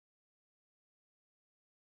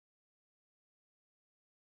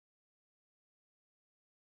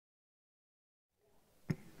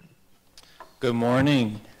Good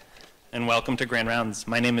morning, and welcome to Grand Rounds.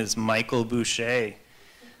 My name is Michael Boucher.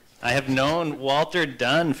 I have known Walter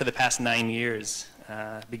Dunn for the past 9 years,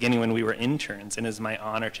 beginning when we were interns, and it is my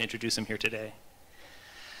honor to introduce him here today.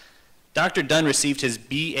 Dr. Dunn received his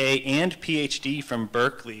BA and PhD from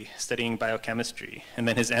Berkeley, studying biochemistry, and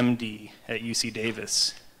then his MD at UC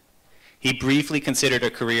Davis. He briefly considered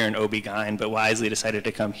a career in OB-GYN, but wisely decided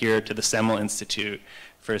to come here to the Semel Institute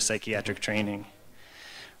for his psychiatric training,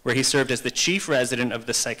 where he served as the chief resident of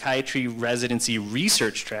the psychiatry residency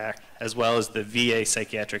research track, as well as the VA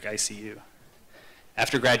psychiatric ICU.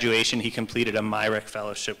 After graduation, he completed a MIREC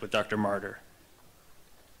fellowship with Dr. Martyr.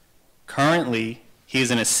 Currently, he is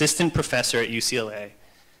an assistant professor at UCLA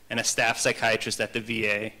and a staff psychiatrist at the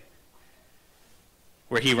VA,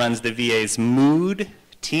 where he runs the VA's mood,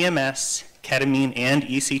 TMS, ketamine, and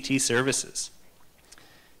ECT services.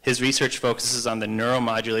 His research focuses on the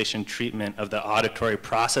neuromodulation treatment of the auditory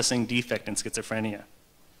processing defect in schizophrenia.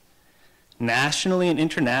 Nationally and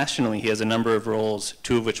internationally, he has a number of roles,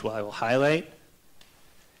 two of which I will highlight.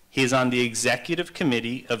 He is on the executive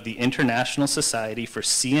committee of the International Society for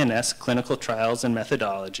CNS Clinical Trials and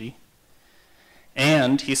Methodology,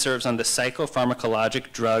 and he serves on the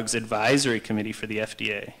Psychopharmacologic Drugs Advisory Committee for the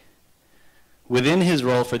FDA. Within his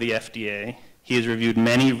role for the FDA, he has reviewed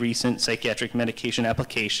many recent psychiatric medication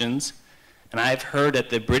applications, and I've heard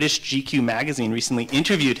that the British GQ magazine recently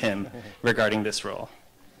interviewed him regarding this role.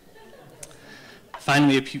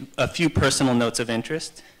 Finally, a few personal notes of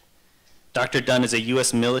interest. Dr. Dunn is a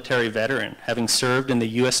U.S. military veteran, having served in the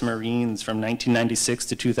U.S. Marines from 1996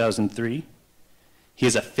 to 2003. He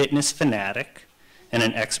is a fitness fanatic and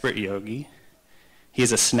an expert yogi. He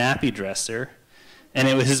is a snappy dresser, and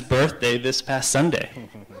it was his birthday this past Sunday.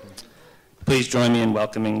 Please join me in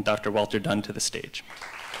welcoming Dr. Walter Dunn to the stage.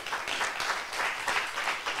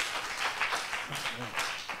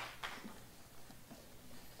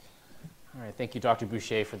 All right, thank you, Dr.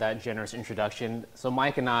 Boucher, for that generous introduction. So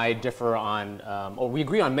Mike and I differ on, or we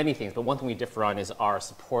agree on many things, but one thing we differ on is our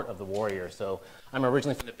support of the Warriors. So I'm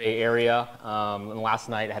originally from the Bay Area, and last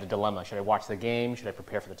night I had a dilemma. Should I watch the game? Should I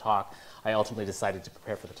prepare for the talk? I ultimately decided to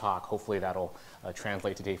prepare for the talk. Hopefully that'll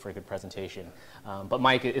translate today for a good presentation. But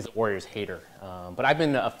Mike is a Warriors hater. But I've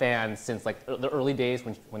been a fan since like the early days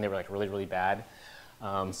when they were like really, really bad.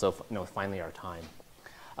 So finally our time.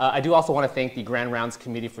 I do also want to thank the Grand Rounds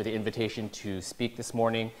Committee for the invitation to speak this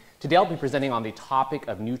morning. Today I'll be presenting on the topic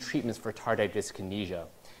of new treatments for tardive dyskinesia.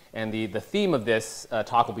 And the theme of this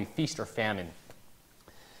talk will be feast or famine.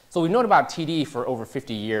 So we've known about TD for over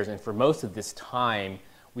 50 years, and for most of this time,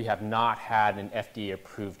 we have not had an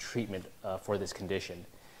FDA-approved treatment for this condition.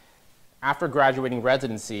 After graduating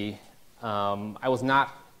residency, I was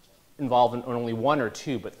not involved in only one or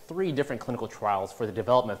two, but 3 different clinical trials for the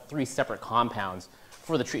development of 3 separate compounds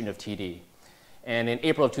for the treatment of TD. And in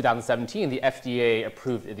April of 2017, the FDA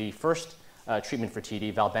approved the first treatment for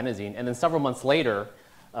TD, valbenazine, and then several months later,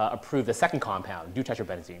 approved the second compound,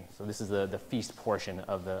 deutetrabenazine. So this is the feast portion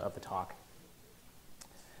of the talk.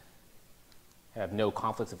 I have no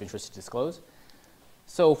conflicts of interest to disclose.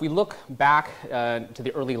 So if we look back to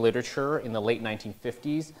the early literature in the late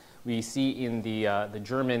 1950s, we see in the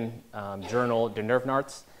German journal Der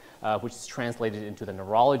Nervenarzt, which is translated into the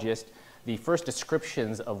neurologist, the first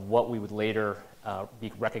descriptions of what we would later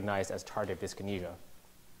be recognized as tardive dyskinesia.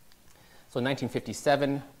 So in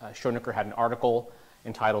 1957, Schoenecker had an article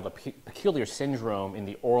entitled "A Peculiar Syndrome in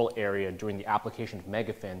the Oral Area During the Application of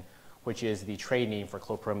Megafen," which is the trade name for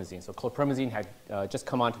chlorpromazine. So chlorpromazine had just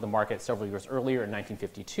come onto the market several years earlier in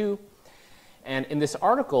 1952. And in this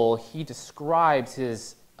article, he describes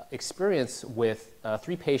his experience with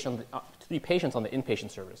 3 patients on the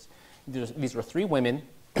inpatient service. These were 3 women,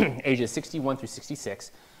 ages 61 through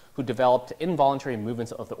 66, who developed involuntary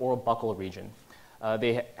movements of the oral buccal region.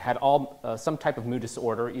 They had all some type of mood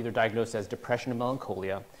disorder, either diagnosed as depression or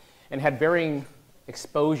melancholia, and had varying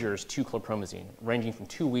exposures to chlorpromazine, ranging from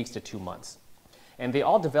 2 weeks to 2 months. And they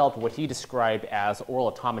all developed what he described as oral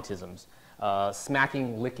automatisms,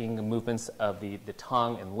 smacking, licking movements of the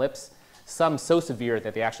tongue and lips, some so severe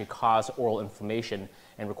that they actually caused oral inflammation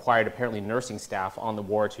and required apparently nursing staff on the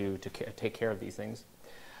ward to take care of these things.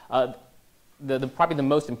 Probably the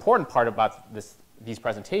most important part about these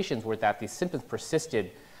presentations were that these symptoms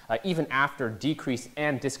persisted even after decrease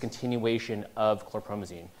and discontinuation of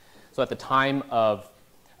chlorpromazine. So at the time of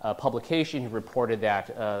publication, he reported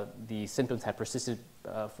that the symptoms had persisted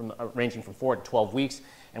ranging from 4 to 12 weeks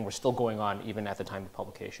and were still going on even at the time of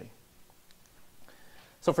publication.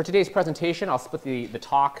 So for today's presentation, I'll split the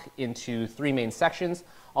talk into 3 main sections.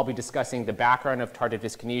 I'll be discussing the background of tardive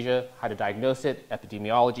dyskinesia, how to diagnose it,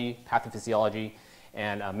 epidemiology, pathophysiology,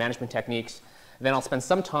 and management techniques. Then I'll spend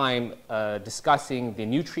some time discussing the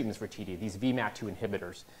new treatments for TD, these VMAT2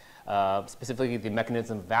 inhibitors, specifically the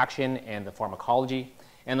mechanism of action and the pharmacology.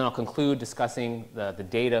 And then I'll conclude discussing the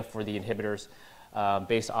data for the inhibitors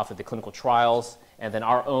based off of the clinical trials and then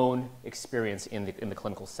our own experience in the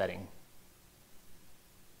clinical setting.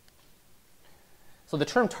 So the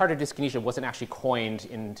term tardive dyskinesia wasn't actually coined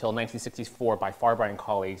until 1964 by Farber and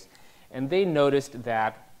colleagues, and they noticed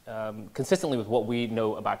that, consistently with what we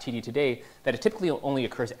know about TD today, that it typically only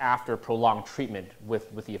occurs after prolonged treatment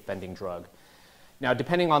with the offending drug. Now,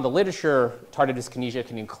 depending on the literature, tardive dyskinesia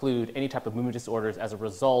can include any type of movement disorders as a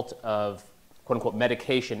result of quote-unquote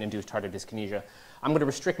medication-induced tardive dyskinesia. I'm going to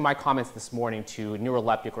restrict my comments this morning to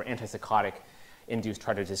neuroleptic or antipsychotic-induced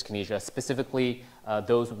tardive dyskinesia, specifically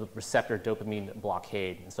those with receptor dopamine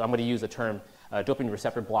blockade. And so I'm going to use the term dopamine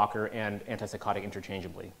receptor blocker and antipsychotic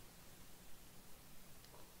interchangeably.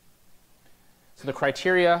 So the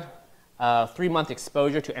criteria, 3-month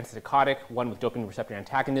exposure to antipsychotic, one with dopamine receptor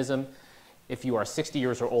antagonism. If you are 60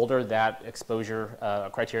 years or older, that exposure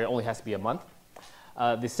criteria only has to be a month.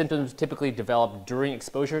 The symptoms typically develop during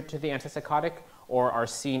exposure to the antipsychotic or are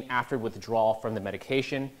seen after withdrawal from the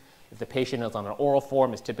medication. If the patient is on an oral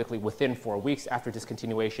form, it's typically within 4 weeks after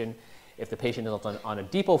discontinuation. If the patient is on a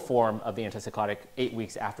depot form of the antipsychotic, 8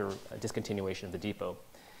 weeks after discontinuation of the depot.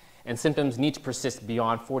 And symptoms need to persist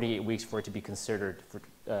beyond 48 weeks for it to be considered for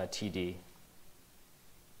TD.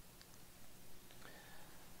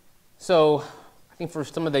 So I think for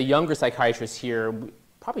some of the younger psychiatrists here, we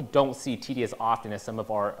probably don't see TD as often as some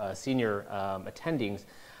of our senior attendings.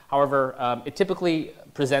 However, it typically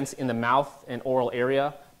presents in the mouth and oral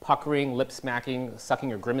area, puckering, lip smacking,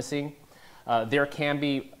 sucking, or grimacing. There can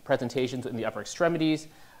be presentations in the upper extremities,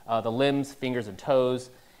 the limbs, fingers, and toes,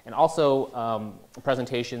 and also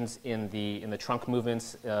presentations in the trunk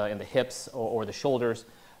movements, in the hips or the shoulders,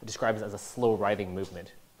 described as a slow writhing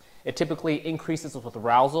movement. It typically increases with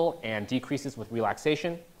arousal and decreases with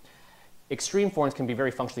relaxation. Extreme forms can be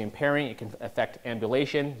very functionally impairing. It can affect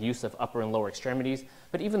ambulation, use of upper and lower extremities,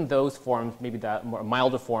 but even those forms, maybe the more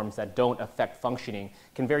milder forms that don't affect functioning,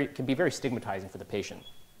 can be very stigmatizing for the patient.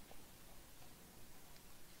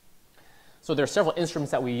 So there are several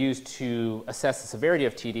instruments that we use to assess the severity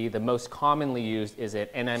of TD. The most commonly used is an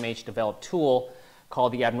NIMH-developed tool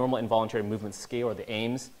called the Abnormal Involuntary Movement Scale, or the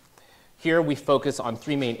AIMS. Here we focus on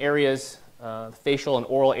 3 main areas, facial and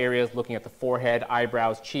oral areas, looking at the forehead,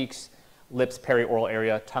 eyebrows, cheeks, lips, perioral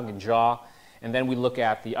area, tongue, and jaw. And then we look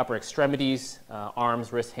at the upper extremities,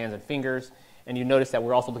 arms, wrists, hands, and fingers. And you notice that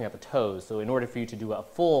we're also looking at the toes. So in order for you to do a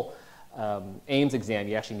full AIMS exam,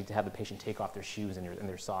 you actually need to have the patient take off their shoes and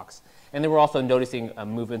their socks. And then we're also noticing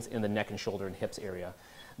movements in the neck and shoulder and hips area.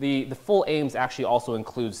 The full AIMS actually also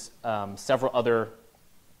includes several other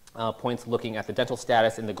points looking at the dental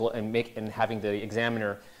status and having the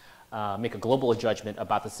examiner make a global judgment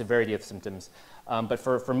about the severity of symptoms. But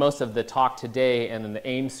for most of the talk today and then the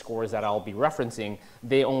AIMS scores that I'll be referencing,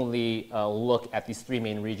 they only look at these 3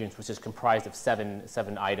 main regions, which is comprised of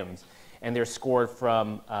seven items. And they're scored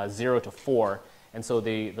from 0 to 4. And so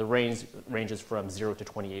the range ranges from 0 to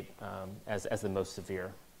 28 as the most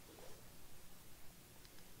severe.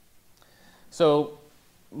 So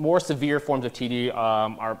more severe forms of TD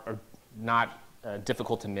are not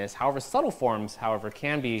difficult to miss. However, subtle forms, however,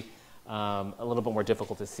 can be a little bit more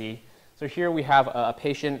difficult to see. So here we have a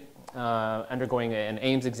patient undergoing an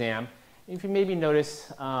AIMS exam. If you maybe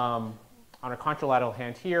notice on her contralateral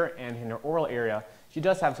hand here and in her oral area, she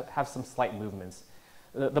does have some slight movements.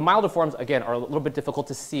 The milder forms, again, are a little bit difficult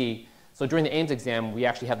to see. So during the AIMS exam, we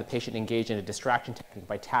actually have the patient engage in a distraction technique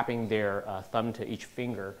by tapping their thumb to each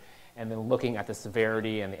finger and then looking at the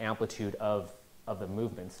severity and the amplitude of the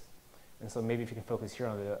movements. And so maybe if you can focus here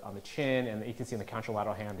on the chin, and you can see in the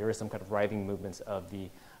contralateral hand, there is some kind of writhing movements of the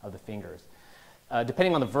fingers.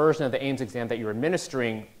 Depending on the version of the AIMS exam that you're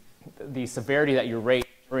administering, the severity that you rate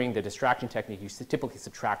during the distraction technique, you typically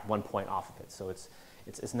subtract 1 point off of it. So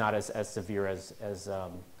it's not as severe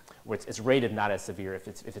where it's rated not as severe if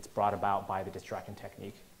it's brought about by the distraction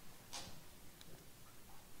technique.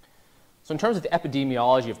 So in terms of the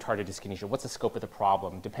epidemiology of tardive dyskinesia, what's the scope of the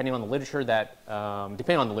problem? Depending on the literature, it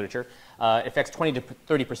affects 20 to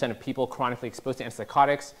 30% of people chronically exposed to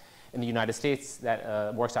antipsychotics in the United States.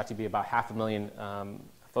 That works out to be about 500,000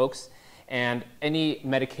 folks. And any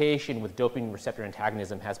medication with dopamine receptor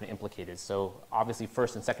antagonism has been implicated. So obviously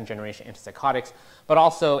 1st and 2nd generation antipsychotics, but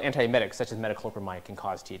also antiemetics such as metoclopramide can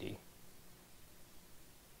cause TD.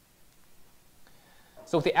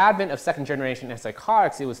 So with the advent of 2nd generation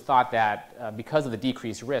antipsychotics, it was thought that because of the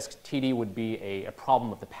decreased risk, TD would be a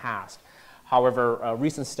problem of the past. However,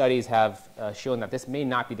 recent studies have shown that this may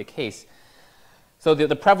not be the case. So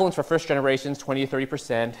the prevalence for first generation is 20 to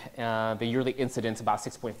 30%, the yearly incidence about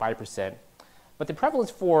 6.5%. But the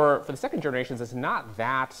prevalence for the second generations is not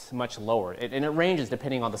that much lower. And it ranges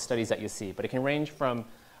depending on the studies that you see. But it can range from,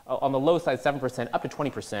 on the low side, 7% up to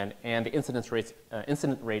 20%, and the incident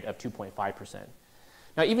rate of 2.5%.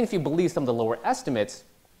 Now, even if you believe some of the lower estimates,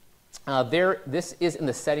 this is in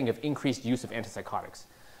the setting of increased use of antipsychotics.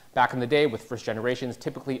 Back in the day, with first generations,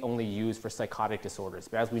 typically only used for psychotic disorders.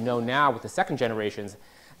 But as we know now, with the second generations,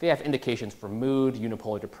 they have indications for mood,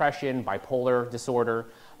 unipolar depression, bipolar disorder,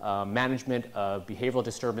 management of behavioral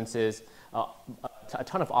disturbances, a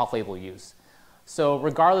ton of off-label use. So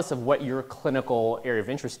regardless of what your clinical area of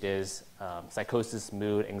interest is, psychosis,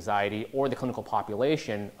 mood, anxiety, or the clinical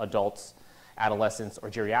population, adults, adolescents, or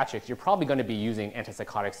geriatrics, you're probably going to be using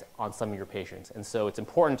antipsychotics on some of your patients. And so it's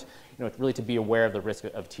important, really to be aware of the risk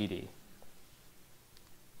of TD.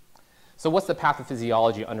 So what's the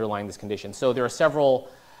pathophysiology underlying this condition? So there are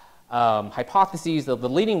several hypotheses. The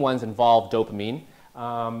leading ones involve dopamine,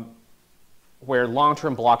 where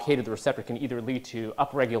long-term blockade of the receptor can either lead to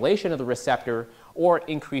upregulation of the receptor or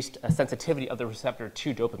increased sensitivity of the receptor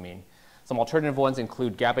to dopamine. Some alternative ones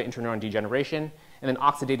include GABA interneuron degeneration and then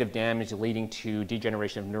oxidative damage leading to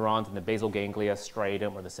degeneration of neurons in the basal ganglia,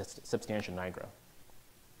 striatum, or the substantia nigra.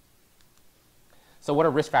 So what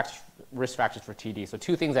are risk factors for TD? So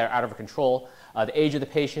two things that are out of our control, the age of the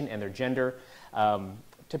patient and their gender.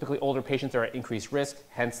 Typically, older patients are at increased risk,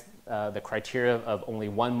 hence the criteria of only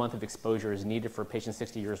 1 month of exposure is needed for patients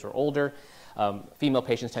 60 years or older. Female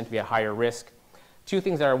patients tend to be at higher risk. Two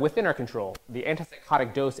things that are within our control, the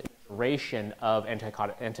antipsychotic dose and duration of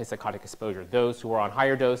antipsychotic exposure. Those who are on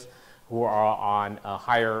higher dose, who are on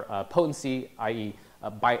higher potency, i.e.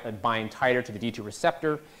 bind tighter to the D2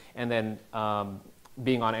 receptor, and then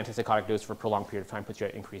being on antipsychotic dose for a prolonged period of time puts you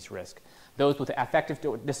at increased risk. Those with affective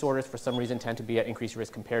disorders, for some reason, tend to be at increased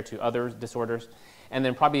risk compared to other disorders. And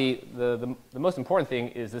then probably the most important thing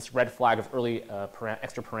is this red flag of early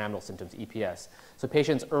extrapyramidal symptoms, EPS. So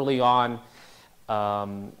patients early on,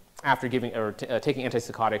 after giving or taking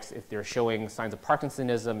antipsychotics, if they're showing signs of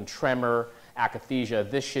Parkinsonism, tremor, akathisia,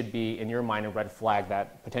 this should be, in your mind, a red flag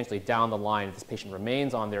that potentially down the line, if this patient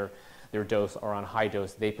remains on their dose or on high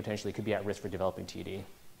dose, they potentially could be at risk for developing TD.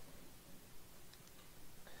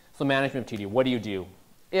 So management of TD, what do you do?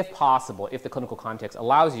 If possible, if the clinical context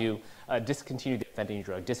allows you, discontinue the offending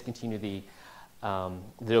drug, discontinue the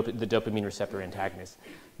dopamine receptor antagonist.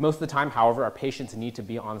 Most of the time, however, our patients need to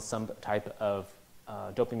be on some type of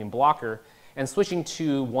dopamine blocker, and switching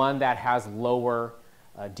to one that has lower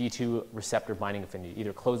D2 receptor binding affinity.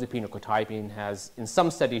 Either clozapine or quetiapine has, in some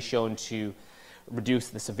studies, shown to reduce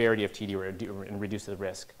the severity of TD and reduce the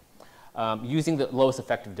risk. Using the lowest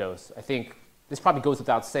effective dose. I think this probably goes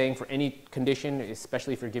without saying for any condition,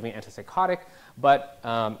 especially if you're giving antipsychotic, but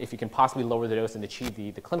if you can possibly lower the dose and achieve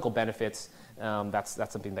the clinical benefits, that's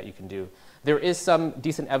something that you can do. There is some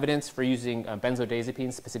decent evidence for using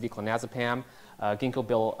benzodiazepines, specifically clonazepam.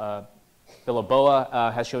 Ginkgo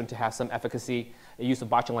biloba has shown to have some efficacy, the use of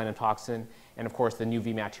botulinum toxin, and of course the new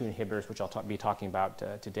VMAT2 inhibitors, which I'll be talking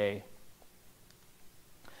about today.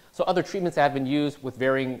 So other treatments that have been used with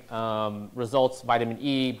varying results, vitamin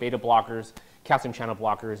E, beta blockers, calcium channel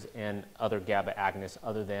blockers, and other GABA agonists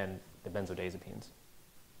other than the benzodiazepines.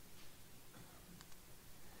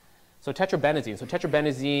 So tetrabenazine. So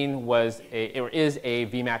tetrabenazine is a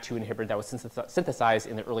VMAT2 inhibitor that was synthesized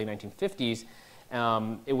in the early 1950s.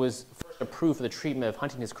 It was first approved for the treatment of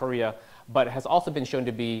Huntington's chorea, but has also been shown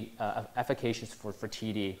to be efficacious for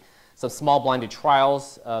TD. Some small blinded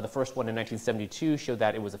trials, the first one in 1972, showed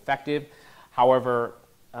that it was effective. However,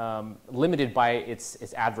 limited by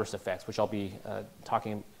its adverse effects, which I'll be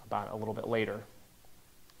talking about a little bit later.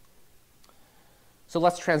 So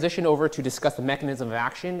let's transition over to discuss the mechanism of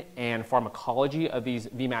action and pharmacology of these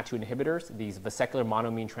VMAT2 inhibitors, these vesicular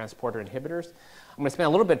monoamine transporter inhibitors. I'm going to spend a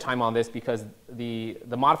little bit of time on this because the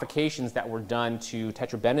modifications that were done to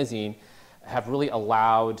tetrabenazine have really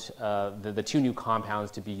allowed the two new compounds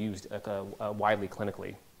to be used widely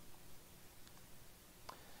clinically.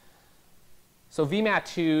 So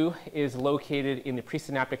VMAT2 is located in the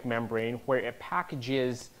presynaptic membrane where it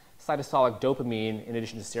packages cytosolic dopamine, in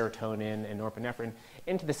addition to serotonin and norepinephrine,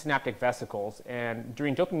 into the synaptic vesicles. And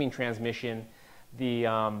during dopamine transmission, these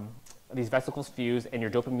vesicles fuse and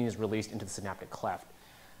your dopamine is released into the synaptic cleft.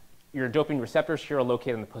 Your dopamine receptors here are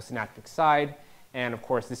located on the postsynaptic side. And of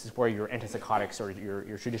course, this is where your antipsychotics or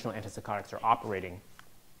your traditional antipsychotics are operating.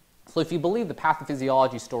 So if you believe the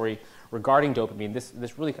pathophysiology story regarding dopamine,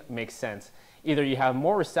 this really makes sense. Either you have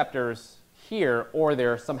more receptors here, or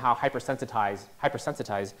they're somehow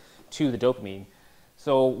hypersensitized to the dopamine.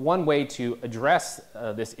 So one way to address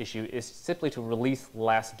this issue is simply to release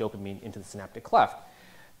less dopamine into the synaptic cleft.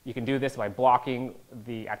 You can do this by blocking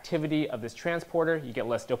the activity of this transporter. You get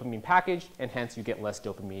less dopamine packaged, and hence you get less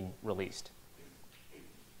dopamine released.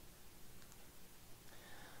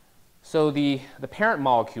 So the parent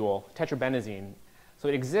molecule, tetrabenazine, so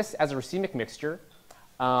it exists as a racemic mixture,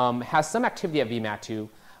 has some activity at VMAT2,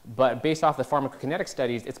 but based off the pharmacokinetic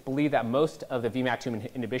studies, it's believed that most of the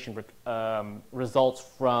VMAT2 inhibition results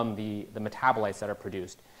from the metabolites that are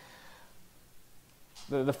produced.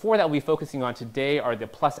 The four that we'll be focusing on today are the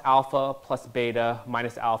plus alpha, plus beta,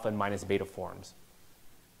 minus alpha, and minus beta forms.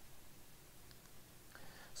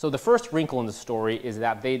 So the first wrinkle in the story is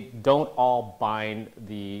that they don't all bind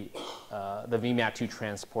the VMAT2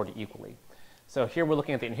 transporter equally. So here we're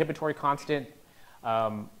looking at the inhibitory constant.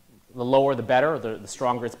 The lower the better, the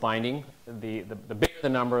stronger it's binding. The bigger the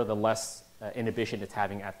number, the less inhibition it's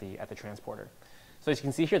having at the transporter. So as you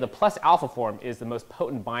can see here, the plus alpha form is the most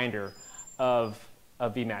potent binder of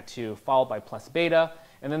VMAT2, followed by plus beta,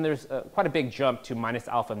 and then there's quite a big jump to minus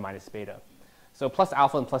alpha and minus beta. So plus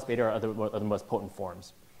alpha and plus beta are the most potent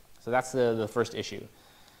forms. So that's the first issue.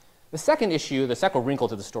 The second issue, the second wrinkle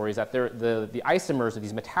to the story, is that the isomers of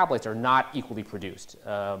these metabolites are not equally produced.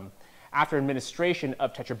 After administration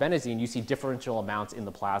of tetrabenazine, you see differential amounts in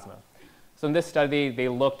the plasma. So in this study, they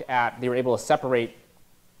were able to separate,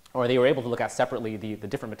 or they were able to look at separately the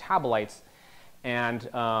different metabolites,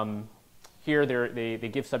 and here they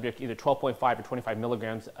give subject either 12.5 or 25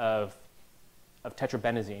 milligrams of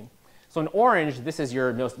tetrabenazine. So in orange, this is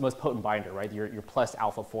your most potent binder, right? Your plus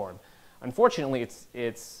alpha form. Unfortunately,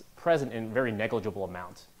 it's present in very negligible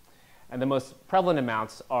amounts. And the most prevalent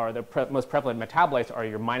amounts are, most prevalent metabolites are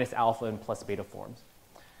your minus alpha and plus beta forms.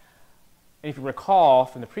 And if you recall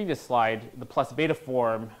from the previous slide, the plus beta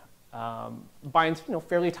form binds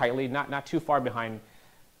fairly tightly, not too far behind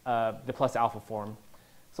the plus alpha form.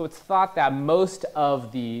 So it's thought that most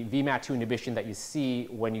of the VMAT2 inhibition that you see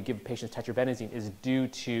when you give patients tetrabenazine is due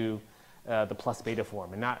to the plus beta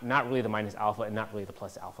form, and not really the minus alpha and not really the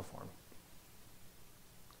plus alpha form.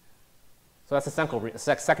 So that's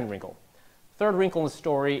the second wrinkle. Third wrinkle in the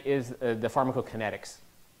story is the pharmacokinetics.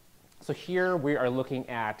 So here we are looking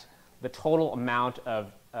at the total amount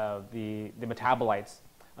of the metabolites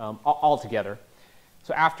all together.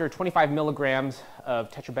 So after 25 milligrams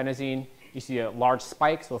of tetrabenazine, you see a large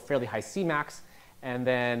spike, so a fairly high Cmax, and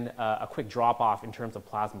then a quick drop-off in terms of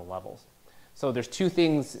plasma levels. So there's two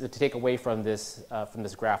things to take away from this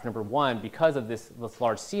graph. Number one, because of this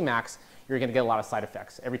large Cmax, you're going to get a lot of side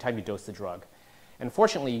effects every time you dose the drug. And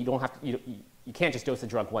fortunately, you can't just dose the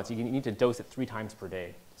drug once. You need to dose it 3 times per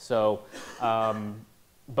day. So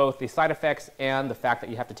both the side effects and the fact that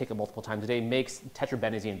you have to take it multiple times a day makes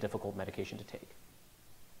tetrabenazine a difficult medication to take.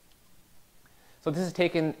 So this is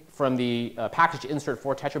taken from the package insert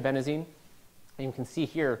for tetrabenazine. And you can see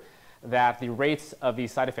here that the rates of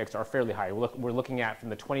these side effects are fairly high. We're looking at from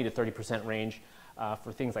the 20 to 30% range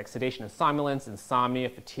for things like sedation and somnolence, insomnia,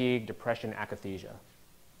 fatigue, depression, akathisia.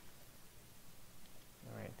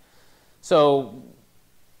 All right. So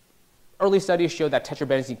early studies show that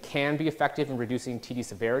tetrabenazine can be effective in reducing TD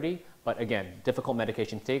severity, but again, difficult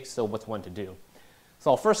medication to take, so what's one to do? So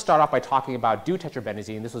I'll first start off by talking about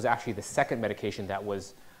deutetrabenazine. This was actually the second medication that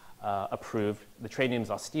was approved. The trade name is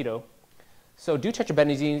Austedo. So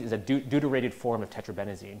deutetrabenazine is a deuterated form of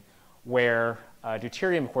tetrabenazine, where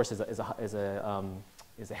deuterium, of course, is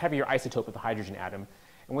a heavier isotope of the hydrogen atom.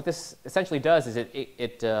 And what this essentially does is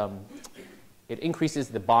it increases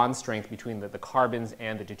the bond strength between the carbons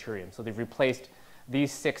and the deuterium. So they've replaced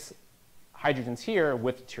these 6 hydrogens here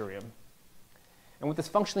with deuterium. And what this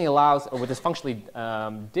functionally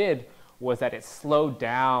did was that it slowed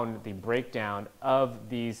down the breakdown of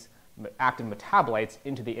these active metabolites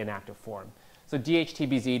into the inactive form. So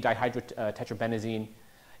DHTBZ, dihydrotetrabenazine,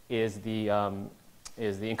 is the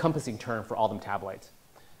encompassing term for all the metabolites.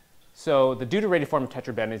 So the deuterated form of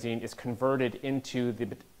tetrabenazine is converted into the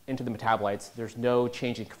metabolites. There's no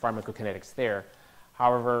change in pharmacokinetics there.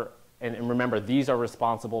 However, and remember, these are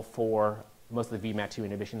responsible for most of the VMAT2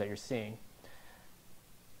 inhibition that you're seeing.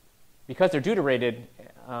 Because they're deuterated,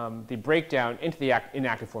 the breakdown into the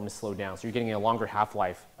inactive form is slowed down. So you're getting a longer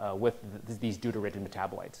half-life with these deuterated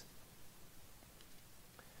metabolites.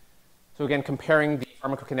 So again, comparing the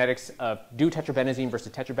pharmacokinetics of deutetrabenazine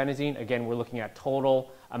versus tetrabenazine, again, we're looking at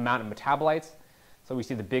total amount of metabolites. So we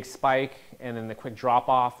see the big spike and then the quick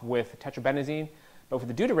drop-off with tetrabenazine. But with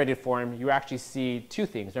the deuterated form, you actually see 2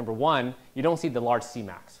 things. Number one, you don't see the large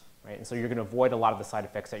Cmax. right? And so you're going to avoid a lot of the side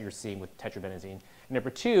effects that you're seeing with tetrabenazine. And number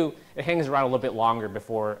two, it hangs around a little bit longer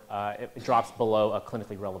before it drops below a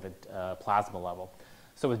clinically relevant plasma level.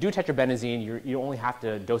 So with deutetrabenazine, you only have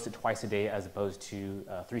to dose it twice a day as opposed to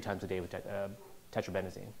 3 times a day with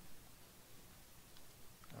tetrabenazine.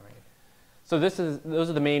 All right. So those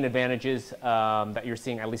are the main advantages that you're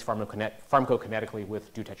seeing, at least pharmacokinetically,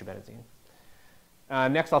 with deutetrabenazine.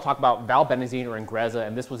 Next, I'll talk about valbenazine or Ingrezza,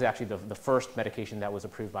 and this was actually the first medication that was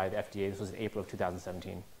approved by the FDA. This was in April of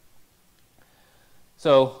 2017.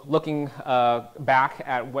 So looking back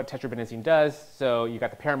at what tetrabenazine does, so you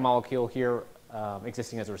got the parent molecule here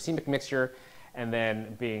existing as a racemic mixture, and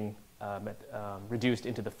then being reduced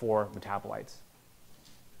into the 4 metabolites.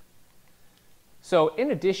 So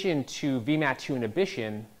in addition to VMAT2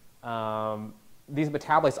 inhibition, these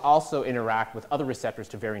metabolites also interact with other receptors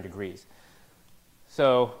to varying degrees.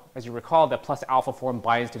 So as you recall, the plus alpha form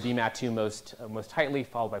binds to VMAT2 most tightly,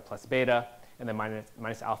 followed by plus beta, and then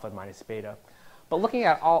minus alpha and minus beta. But looking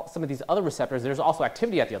at some of these other receptors, there's also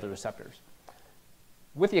activity at the other receptors,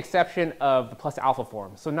 with the exception of the plus alpha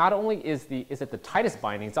form. So not only is it the tightest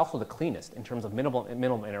binding, it's also the cleanest in terms of minimal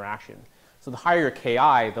interaction. So the higher your Ki,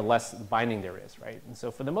 the less binding there is, right? And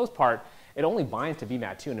so for the most part, it only binds to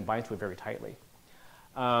VMAT2, and it binds to it very tightly.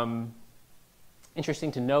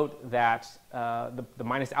 Interesting to note that the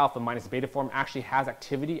minus alpha, minus beta form actually has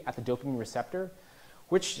activity at the dopamine receptor,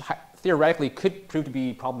 which theoretically could prove to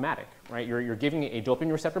be problematic, right? You're giving a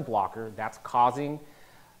dopamine receptor blocker that's causing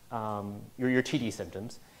your TD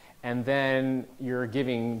symptoms, and then you're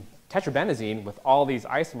giving tetrabenazine with all these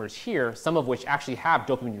isomers here, some of which actually have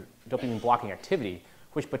dopamine blocking activity,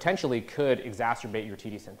 which potentially could exacerbate your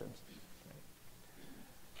TD symptoms.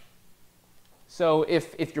 So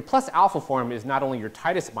if your plus alpha form is not only your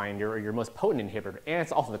tightest binder or your most potent inhibitor, and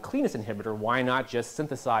it's also the cleanest inhibitor, why not just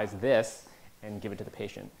synthesize this and give it to the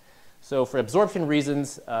patient? So for absorption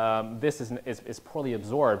reasons, this is poorly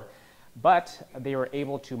absorbed, but they were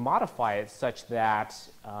able to modify it such that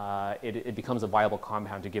it becomes a viable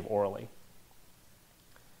compound to give orally.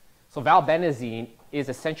 So valbenazine is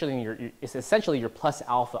essentially your plus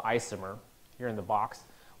alpha isomer here in the box,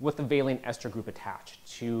 with the valine ester group attached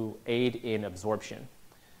to aid in absorption.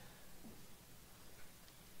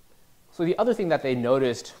 So the other thing that they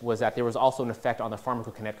noticed was that there was also an effect on the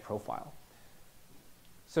pharmacokinetic profile.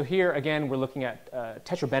 So here, again, we're looking at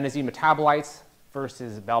tetrabenazine metabolites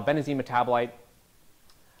versus valbenazine metabolite.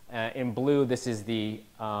 In blue, this is the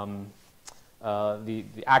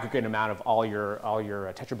aggregate amount of all your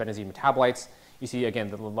tetrabenazine metabolites. You see, again,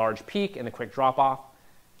 the large peak and the quick drop-off.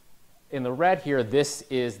 In the red here, this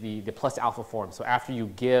is the plus alpha form. So after you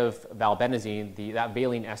give valbenazine, that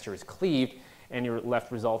valine ester is cleaved, and your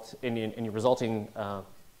resulting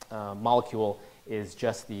molecule is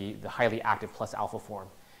just the highly active plus alpha form.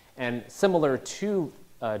 And similar to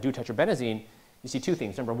deutetrabenazine, you see two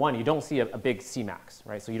things. Number one, you don't see a big Cmax,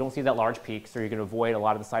 right? So you don't see that large peak, so you're going to avoid a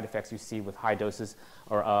lot of the side effects you see with high doses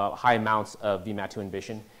or high amounts of VMAT2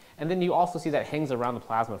 inhibition. And then you also see that it hangs around the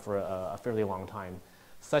plasma for a fairly long time,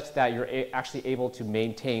 such that you're actually able to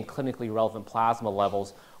maintain clinically relevant plasma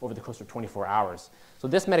levels over the course of 24 hours. So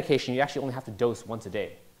this medication, you actually only have to dose once a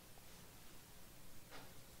day.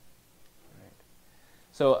 Right.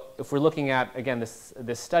 So if we're looking at, again,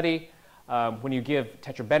 this study, when you give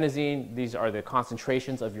tetrabenazine, these are the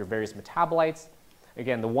concentrations of your various metabolites.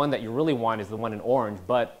 Again, the one that you really want is the one in orange,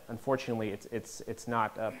 but unfortunately, it's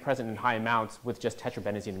not present in high amounts with just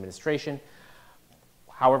tetrabenazine administration.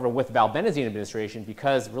 However, with valbenazine administration,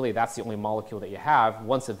 because really that's the only molecule that you have,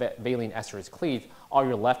 once the valine ester is cleaved, all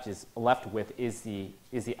you're left with is the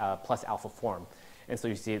plus alpha form. And so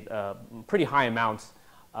you see pretty high amounts,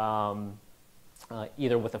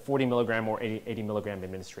 either with a 40 milligram or 80 milligram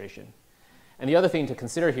administration. And the other thing to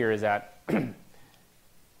consider here is that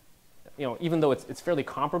even though it's fairly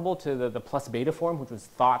comparable to the plus beta form, which was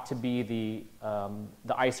thought to be the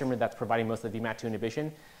isomer that's providing most of the VMAT2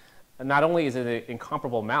 inhibition, not only is it in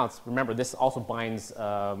comparable amounts, remember this also binds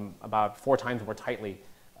about 4 times more tightly,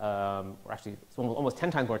 or actually almost 10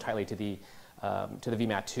 times more tightly to the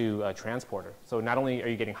VMAT2 transporter. So not only are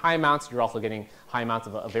you getting high amounts, you're also getting high amounts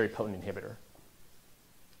of a very potent inhibitor.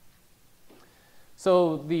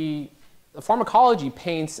 So the pharmacology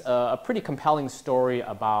paints a pretty compelling story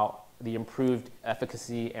about the improved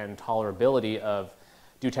efficacy and tolerability of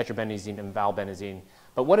deutetrabenazine and valbenazine.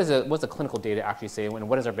 But what does the clinical data actually say, and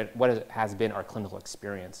what has been our clinical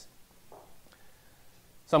experience?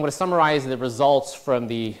 So I'm going to summarize the results from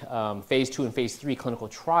the phase 2 and phase 3 clinical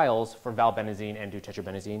trials for valbenazine and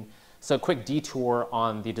deutetrabenazine. So a quick detour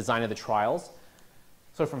on the design of the trials.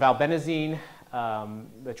 So for valbenazine,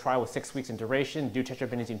 the trial was 6 weeks in duration,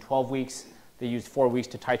 deutetrabenazine 12 weeks. They used 4 weeks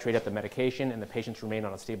to titrate up the medication, and the patients remained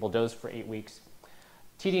on a stable dose for 8 weeks.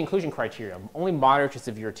 TD inclusion criteria, only moderate to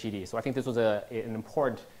severe TD. So I think this was an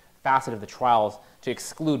important facet of the trials to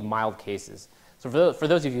exclude mild cases. So for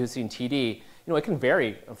those of you who've seen TD, it can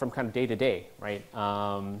vary from kind of day to day, right?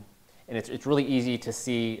 And it's really easy to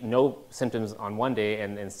see no symptoms on one day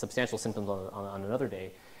and substantial symptoms on another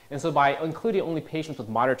day. And so by including only patients with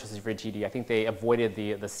moderate to severe TD, I think they avoided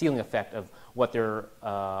the ceiling effect of what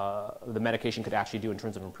the medication could actually do in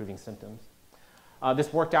terms of improving symptoms.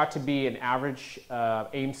 This worked out to be an average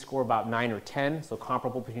AIMS score about 9 or 10, so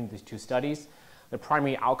comparable between these two studies. The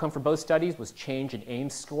primary outcome for both studies was change in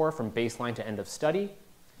AIMS score from baseline to end of study.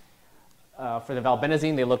 For the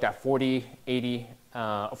valbenazine, they looked at 40, 80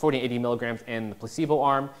 milligrams in the placebo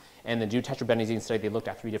arm. And the deutetrabenazine study, they looked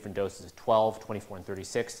at 3 different doses, 12, 24, and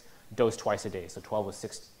 36, dosed twice a day. So 12 was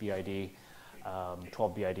 6 BID,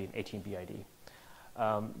 12 BID, and 18 BID.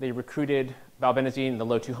 They recruited valbenazine in the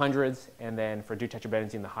low 200s, and then for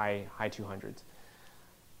deutetrabenazine in the high 200s.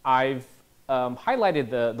 I've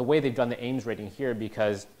highlighted the way they've done the AIMS rating here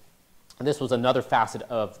because this was another facet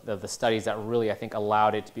of the studies that really, I think,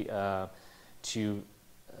 allowed it to be to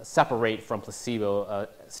separate from placebo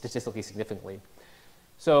statistically significantly.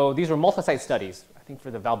 So these were multi-site studies. I think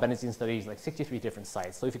for the valbenazine studies, like 63 different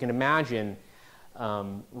sites. So if you can imagine,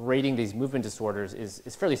 rating these movement disorders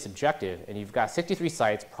is fairly subjective. And you've got 63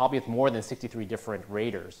 sites, probably with more than 63 different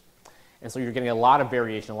raters. And so you're getting a lot of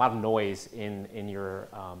variation, a lot of noise in your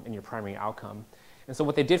primary outcome. And so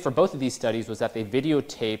what they did for both of these studies was that they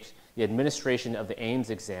videotaped the administration of the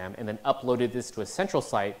AIMS exam and then uploaded this to a central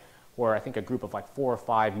site where I think a group of like 4 or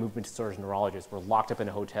 5 movement disorders neurologists were locked up in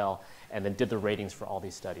a hotel and then did the ratings for all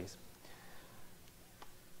these studies.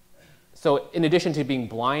 So in addition to being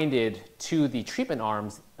blinded to the treatment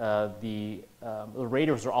arms, the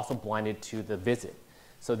raters were also blinded to the visit.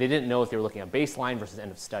 So they didn't know if they were looking at baseline versus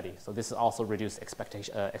end of study. So this also reduced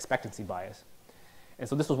expectancy bias. And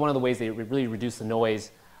so this was one of the ways they really reduced the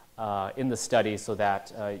noise in the study so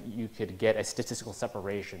that you could get a statistical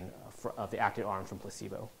separation of the active arm from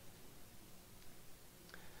placebo.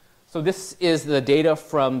 So this is the data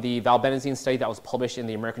from the valbenazine study that was published in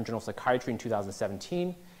the American Journal of Psychiatry in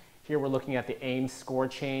 2017. Here we're looking at the AIMS score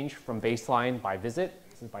change from baseline by visit.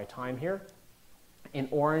 This is by time here. In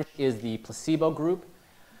orange is the placebo group.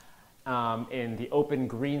 In the open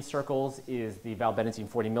green circles is the valbenazine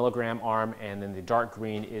 40 milligram arm, and then the dark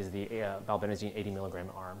green is the valbenazine 80 milligram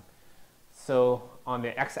arm. So on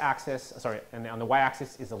the x-axis, and on the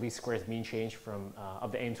y-axis is the least squares mean change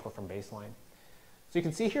of the AIMS score from baseline. So you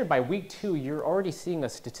can see here by week 2, you're already seeing a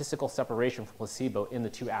statistical separation from placebo in the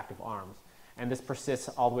 2 active arms. And this persists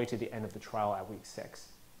all the way to the end of the trial at week 6.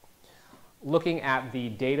 Looking at the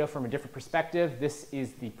data from a different perspective, this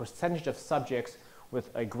is the percentage of subjects with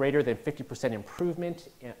a greater than 50% improvement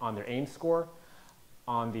on their AIMS score.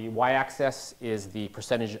 On the y-axis is the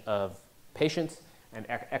percentage of patients, and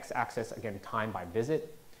x-axis, again, time by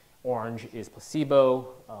visit. Orange is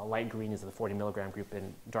placebo, light green is the 40 milligram group,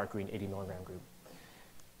 and dark green 80 milligram group.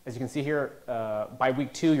 As you can see here, by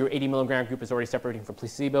week 2, your 80 milligram group is already separating from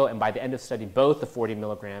placebo, and by the end of study, both the 40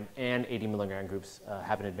 milligram and 80 milligram groups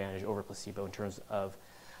have an advantage over placebo in terms of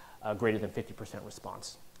greater than 50%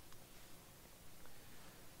 response.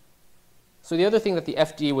 So the other thing that the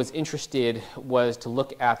FDA was interested was to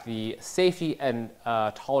look at the safety and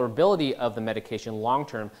tolerability of the medication long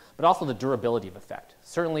term, but also the durability of effect.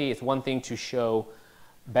 Certainly, it's one thing to show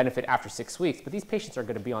benefit after 6 weeks, but these patients are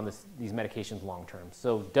going to be on these medications long term.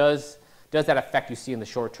 So does that effect you see in the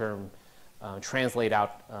short term translate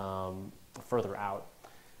out further out?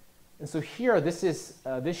 And so here, this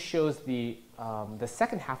shows the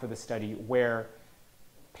second half of the study where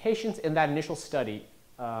patients in that initial study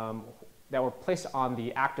that were placed on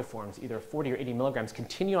the active forms, either 40 or 80 milligrams,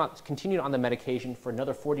 continued on the medication for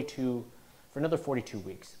another 42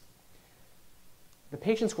 weeks. The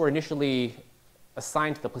patients who were initially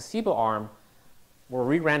assigned to the placebo arm were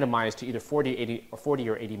re-randomized to either 40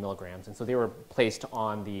 or 80 milligrams, and so they were placed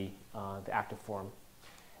on the active form.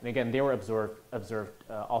 And again, they were observed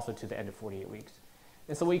also to the end of 48 weeks.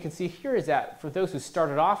 And so what you can see here is that for those who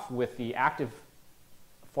started off with the active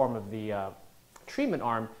form of the treatment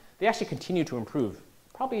arm, they actually continued to improve,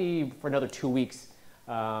 probably for another 2 weeks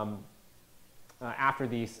after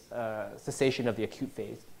the cessation of the acute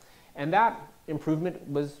phase. And that improvement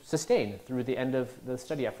was sustained through the end of the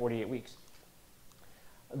study at 48 weeks.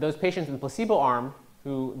 Those patients in the placebo arm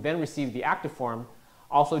who then received the active form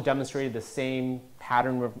also demonstrated the same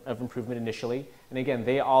pattern of improvement initially. And again,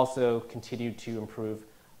 they also continued to improve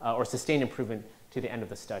or sustain improvement to the end of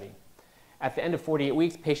the study. At the end of 48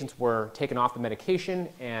 weeks, patients were taken off the medication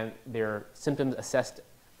and their symptoms assessed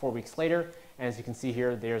 4 weeks later. And as you can see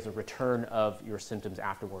here, there's a return of your symptoms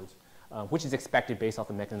afterwards, which is expected based off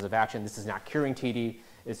the mechanism of action. This is not curing TD.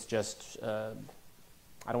 It's just, I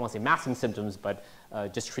don't want to say masking symptoms, but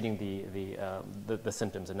just treating the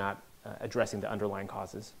symptoms and not addressing the underlying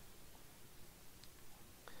causes.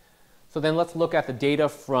 So then let's look at the data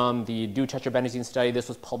from the deutetrabenazine study. This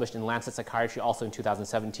was published in Lancet Psychiatry also in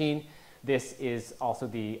 2017. This is also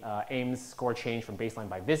the Ames score change from baseline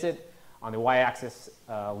by visit. On the y-axis,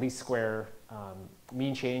 least square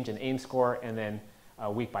mean change and Ames score, and then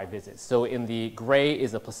week by visit. So in the gray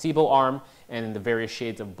is the placebo arm, and in the various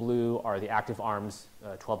shades of blue are the active arms,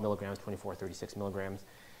 12 milligrams, 24, 36 milligrams.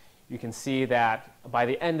 You can see that by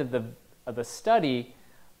the end of the study,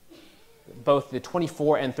 both the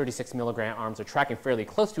 24 and 36 milligram arms are tracking fairly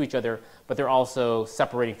close to each other, but they're also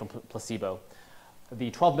separating from placebo. The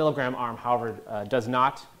 12 milligram arm, however, does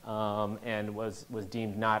not and was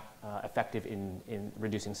deemed not effective in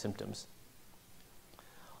reducing symptoms.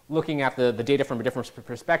 Looking at the data from a different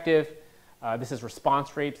perspective, this is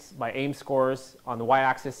response rates by Ames scores. On the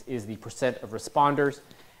y-axis is the percent of responders,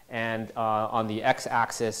 and on the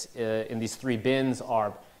x-axis in these 3 bins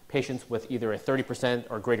are patients with either a 30%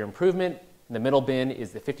 or greater improvement. In the middle bin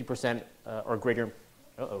is the 50% or greater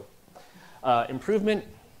improvement.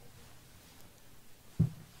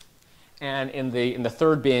 And in the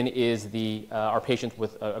third bin is our patients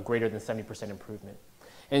with a greater than 70% improvement.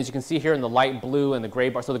 And as you can see here in the light blue and the gray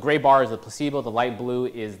bar, so the gray bar is the placebo, the light blue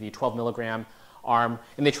is the 12 milligram arm,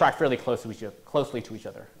 and they track fairly closely to each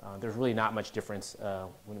other. There's really not much difference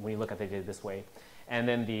when you look at the data this way. And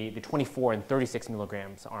then the 24 and 36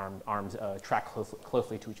 milligrams arms track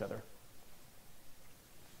closely to each other.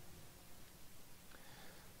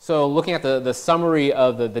 So looking at the summary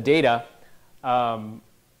of the data,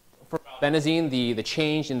 for valbenazine, the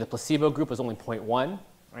change in the placebo group was only 0.1.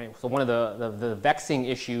 Right? So one of the vexing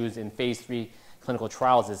issues in phase 3 clinical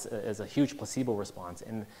trials is a huge placebo response.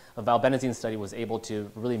 And the valbenazine study was able to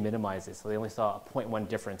really minimize this. So they only saw a 0.1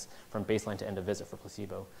 difference from baseline to end of visit for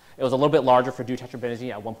placebo. It was a little bit larger for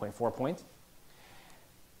deutetrabenazine at 1.4 points.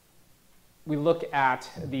 We look at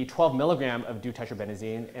the 12 milligram of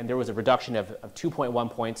deutetrabenazine, and there was a reduction of 2.1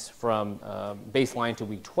 points from baseline to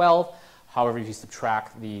week 12. However, if you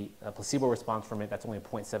subtract the placebo response from it, that's only a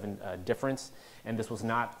 0.7 difference, and this was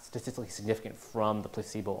not statistically significant from the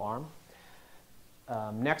placebo arm.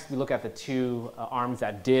 Next, we look at the 2 arms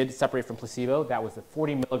that did separate from placebo. That was the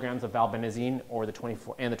 40 milligrams of valbenazine or the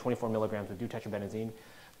 24 milligrams of deutetrabenazine.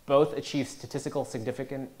 Both achieved statistical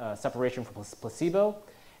significant separation from placebo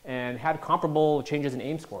and had comparable changes in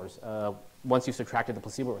Ames scores once you subtracted the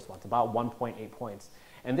placebo response, about 1.8 points.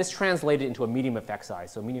 And this translated into a median effect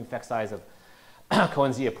size. So median effect size of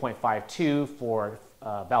Cohen's d of 0.52 for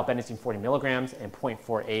valbenazine 40 milligrams and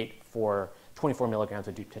 0.48 for 24 milligrams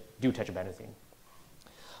of deutetrabenazine.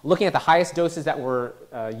 Looking at the highest doses that were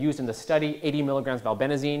used in the study, 80 milligrams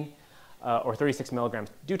valbenazine or 36 milligrams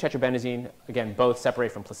deutetrabenazine, again, both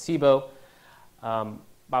separate from placebo.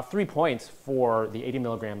 About 3 points for the 80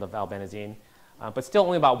 milligrams of valbenazine, but still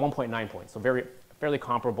only about 1.9 points, so fairly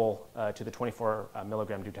comparable to the 24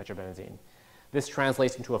 milligram deutetrabenazine. This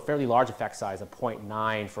translates into a fairly large effect size of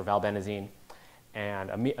 0.9 for valbenazine,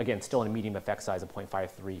 and again, still in a medium effect size of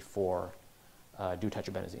 0.53 for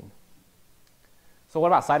deutetrabenazine. So what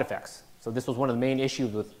about side effects? So this was one of the main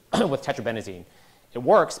issues with, with tetrabenazine. It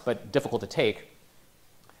works, but difficult to take.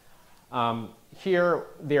 Here,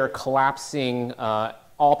 they're collapsing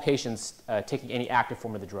all patients taking any active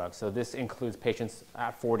form of the drug. So this includes patients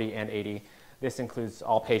at 40 and 80. This includes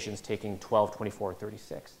all patients taking 12, 24,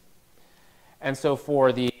 36. And so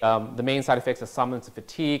for the main side effects of somnolence and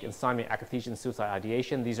fatigue, insomnia, akathisia, and suicide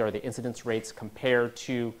ideation, these are the incidence rates compared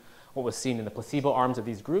to what was seen in the placebo arms of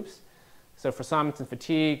these groups. So for somnolence and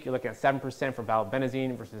fatigue, you're looking at 7% for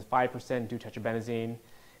valbenazine versus 5% deutetrabenazine.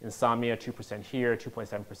 Insomnia, 2% here,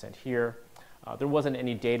 2.7% here. There wasn't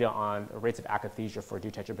any data on rates of akathisia for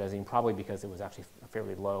deutetrabenazine, probably because it was actually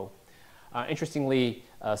fairly low. Interestingly,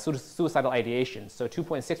 suicidal ideation, so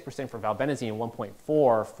 2.6% for valbenazine and 1.4%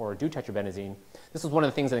 for deutetrabenazine. This was one of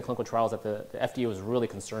the things in the clinical trials that the FDA was really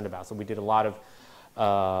concerned about. So we did a lot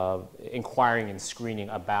of inquiring and screening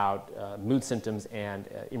about mood symptoms and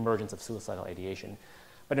emergence of suicidal ideation.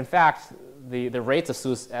 But in fact, the rates of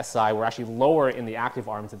SI were actually lower in the active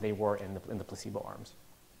arms than they were in the placebo arms.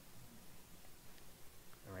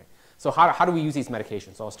 All right. So how do we use these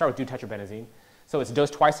medications? So I'll start with deutetrabenazine. So it's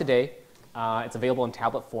dosed twice a day. It's available in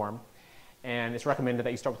tablet form. And it's recommended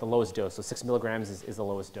that you start with the lowest dose. So 6 milligrams is the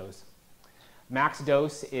lowest dose. Max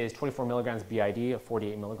dose is 24 milligrams BID of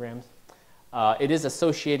 48 milligrams. It is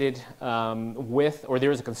associated with, or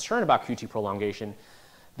there is a concern about QT prolongation.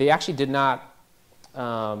 They actually did not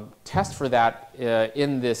test for that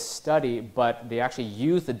in this study, but they actually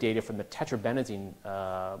used the data from the tetrabenazine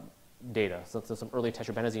data, so some early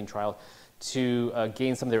tetrabenazine trials, to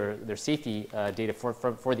gain some of their safety data for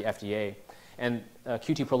the FDA. And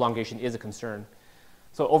QT prolongation is a concern.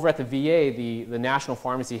 So over at the VA, the National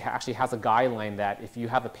Pharmacy actually has a guideline that if you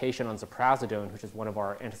have a patient on ziprasidone, which is one of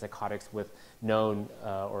our antipsychotics with known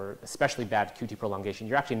or especially bad QT prolongation,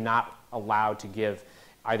 you're actually not allowed to give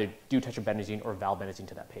either deutetrabenazine or valbenazine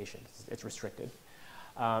to that patient. It's restricted.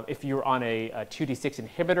 If you're on a 2D6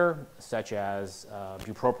 inhibitor, such as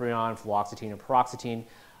bupropion, fluoxetine, or paroxetine,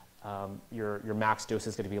 your max dose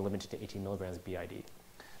is going to be limited to 18 milligrams BID.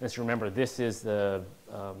 And just remember, this is the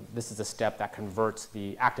step that converts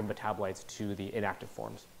the active metabolites to the inactive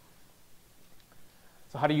forms.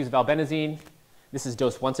 So how to use valbenazine? This is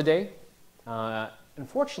dosed once a day.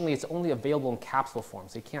 Unfortunately, it's only available in capsule form,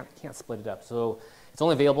 so you can't split it up. So it's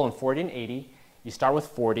only available in 40 and 80. You start with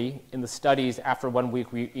 40. In the studies, after 1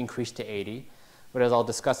 week, we increased to 80. But as I'll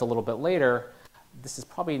discuss a little bit later, this is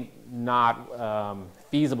probably not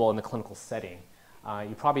feasible in the clinical setting.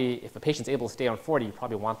 You probably, if a patient's able to stay on 40, you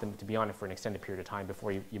probably want them to be on it for an extended period of time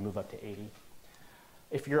before you move up to 80.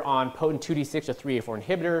 If you're on potent 2D6 or 3A4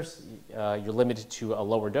 inhibitors, you're limited to a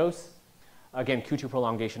lower dose. Again, QT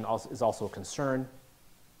prolongation is also a concern.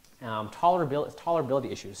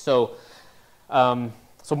 Tolerability issues. So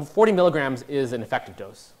 40 milligrams is an effective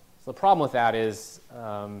dose. So the problem with that is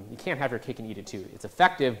you can't have your cake and eat it too. It's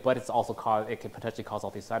effective, but it can potentially cause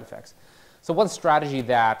all these side effects. So one strategy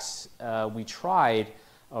that we tried,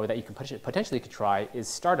 or that you can potentially could try, is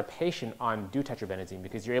start a patient on deutetrabenazine,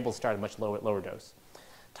 because you're able to start at a much lower dose.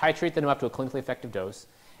 Titrate them up to a clinically effective dose.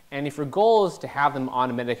 And if your goal is to have them on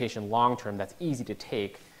a medication long term that's easy to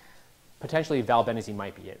take, potentially valbenazine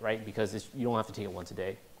might be it, right? Because you don't have to take it once a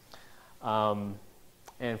day.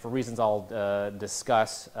 And for reasons I'll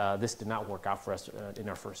discuss, this did not work out for us in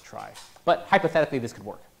our first try. But hypothetically, this could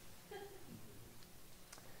work.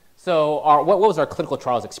 So what was our clinical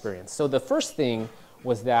trials experience? So the first thing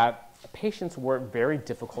was that patients were very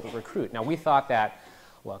difficult to recruit. Now, we thought that,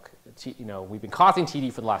 look, we've been causing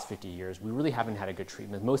TD for the last 50 years. We really haven't had a good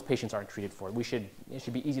treatment. Most patients aren't treated for it. It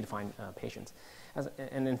should be easy to find patients.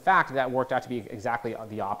 And in fact, that worked out to be exactly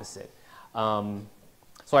the opposite.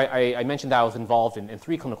 So I mentioned that I was involved in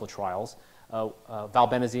 3 clinical trials,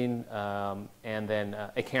 valbenazine, and then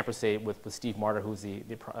acamprosate with Steve Martyr, who's the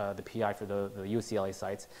PI for the UCLA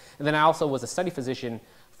sites. And then I also was a study physician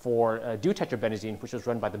for deutetrabenazine, which was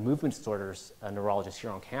run by the movement disorders neurologist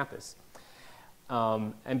here on campus.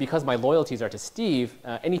 And because my loyalties are to Steve,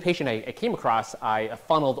 any patient I came across, I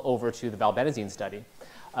funneled over to the valbenazine study.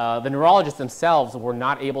 The neurologists themselves were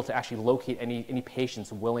not able to actually locate any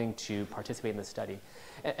patients willing to participate in this study.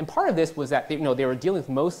 And part of this was that they were dealing with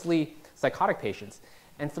mostly psychotic patients.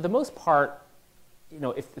 And for the most part,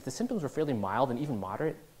 if the symptoms were fairly mild and even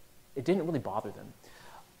moderate, it didn't really bother them.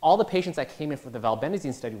 All the patients that came in for the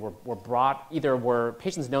valbenazine study were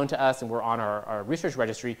patients known to us and were on our research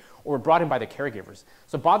registry, or were brought in by their caregivers.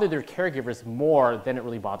 So it bothered their caregivers more than it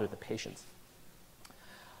really bothered the patients.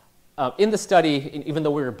 In the study, even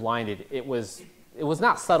though we were blinded, it was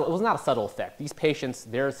not subtle. It was not a subtle effect. These patients,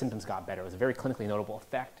 their symptoms got better. It was a very clinically notable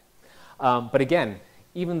effect. But again,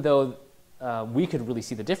 even though we could really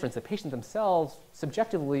see the difference, the patients themselves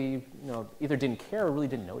subjectively, either didn't care or really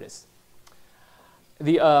didn't notice.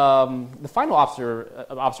 The final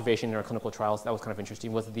observation in our clinical trials that was kind of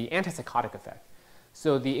interesting was the antipsychotic effect.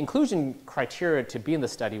 So the inclusion criteria to be in the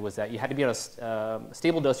study was that you had to be on a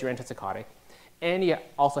stable dose of your antipsychotic, and you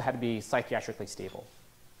also had to be psychiatrically stable.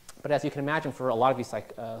 But as you can imagine, for a lot of these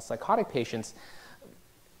psychotic patients,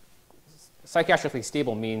 psychiatrically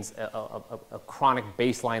stable means a chronic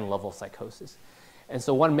baseline level of psychosis. And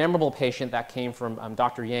so one memorable patient that came from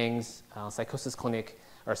Dr. Yang's psychosis clinic,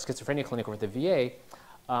 or schizophrenia clinic over at the VA,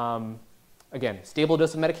 again, stable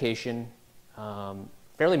dose of medication,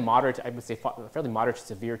 fairly moderate, I would say fairly moderate to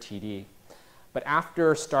severe TD. But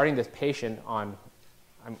after starting this patient on,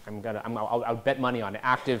 I'll bet money on an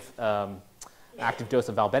active dose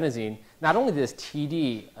of valbenazine, not only did his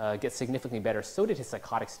TD get significantly better, so did his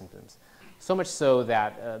psychotic symptoms. So much so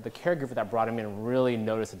that the caregiver that brought him in really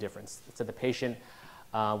noticed a difference. So the patient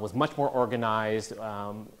was much more organized,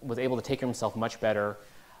 was able to take care of himself much better,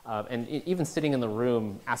 and even sitting in the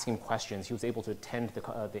room asking questions, he was able to attend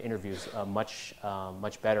the interviews much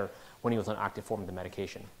better when he was on active form of the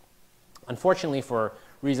medication. Unfortunately, for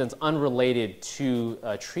reasons unrelated to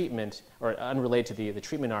treatment, or unrelated to the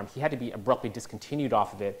treatment arm, he had to be abruptly discontinued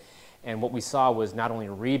off of it. And what we saw was not only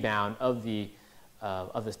a rebound of his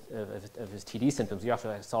TD symptoms, we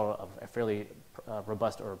also saw a fairly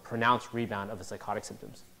robust or pronounced rebound of the psychotic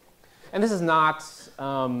symptoms. And this is not,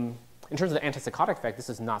 in terms of the antipsychotic effect, this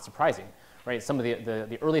is not surprising, right? Some of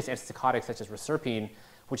the earliest antipsychotics, such as reserpine,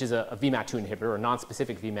 which is a VMAT2 inhibitor, or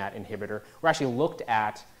non-specific VMAT inhibitor, were actually looked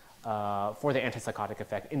at for the antipsychotic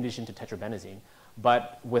effect in addition to tetrabenazine.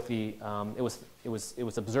 But with the, it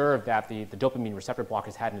was observed that the dopamine receptor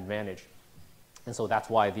blockers had an advantage. And so that's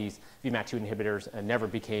why these VMAT2 inhibitors never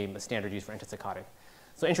became a standard use for antipsychotic.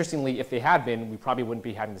 So interestingly, if they had been, we probably wouldn't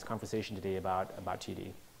be having this conversation today about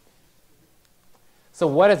TD. So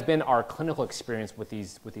what has been our clinical experience with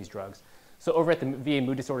these drugs? So over at the VA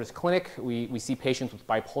Mood Disorders Clinic, we see patients with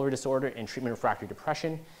bipolar disorder and treatment-refractory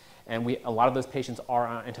depression, and a lot of those patients are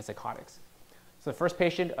on antipsychotics. So the first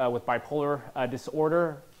patient with bipolar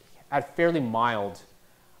disorder had fairly mild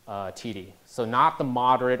TD. So not the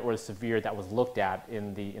moderate or the severe that was looked at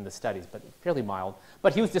in the studies, but fairly mild.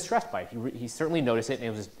 But he was distressed by it. He certainly noticed it,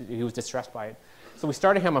 and he was distressed by it. So we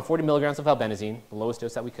started him on 40 milligrams of valbenazine, the lowest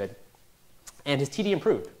dose that we could, and his TD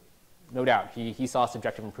improved, no doubt. He saw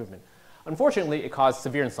subjective improvement. Unfortunately, it caused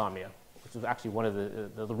severe insomnia, which was actually one of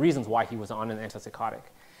the reasons why he was on an antipsychotic.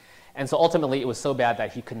 And so ultimately, it was so bad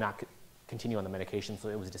that he could not continue on the medication, so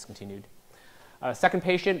it was discontinued. Second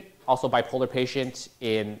patient, also bipolar patient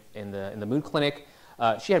in the mood clinic.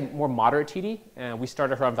 She had more moderate TD, and we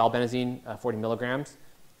started her on valbenazine, 40 milligrams.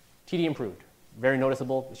 TD improved, very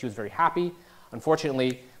noticeable. She was very happy.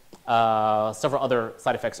 Unfortunately, several other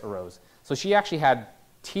side effects arose. So she actually had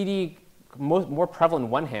TD more prevalent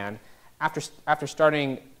in one hand. After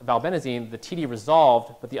starting valbenazine, the TD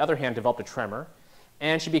resolved, but the other hand developed a tremor,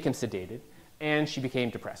 and she became sedated, and she became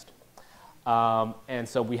depressed. And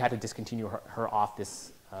so we had to discontinue her off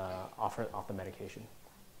the medication.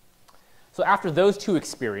 So after those two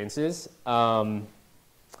experiences, I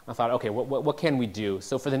thought, okay, what can we do?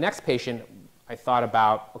 So for the next patient, I thought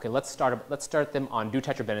about, okay, let's start them on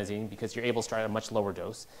deutetrabenazine because you're able to start at a much lower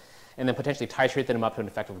dose, and then potentially titrate them up to an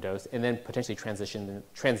effective dose, and then potentially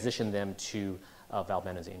transition them to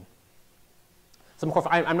valbenazine. So of course,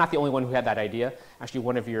 I'm not the only one who had that idea. Actually,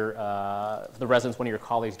 one of your, the residents, one of your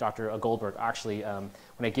colleagues, Dr. Goldberg, actually, when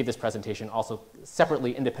I gave this presentation, also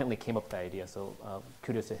separately, independently came up with the idea. So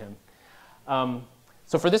kudos to him.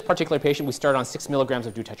 So for this particular patient, we started on 6 milligrams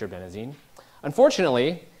of deutetrabenazine.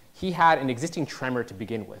 Unfortunately, he had an existing tremor to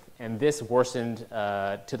begin with, and this worsened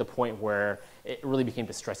to the point where it really became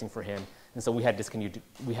distressing for him, and so we had to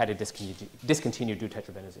discontinue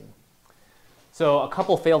deutetrabenazine. So a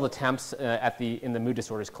couple failed attempts in the mood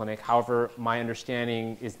disorders clinic. However, my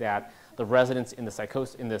understanding is that the residents in the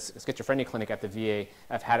schizophrenia clinic at the VA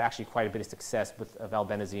have had actually quite a bit of success with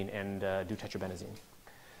valbenazine and deutetrabenazine.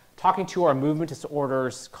 Talking to our movement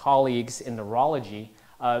disorders colleagues in neurology,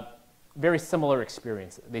 very similar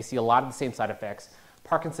experience. They see a lot of the same side effects: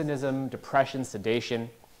 Parkinsonism, depression, sedation.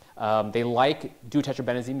 They like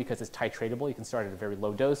deutetrabenazine because it's titratable. You can start at a very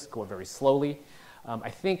low dose, go very slowly. I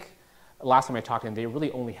think last time I talked to them, they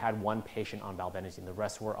really only had one patient on valbenazine. The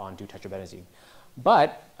rest were on deutetrabenazine.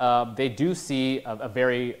 But they do see a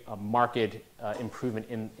very marked improvement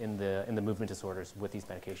in the movement disorders with these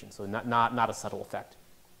medications. So not a subtle effect.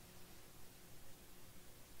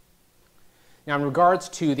 Now, in regards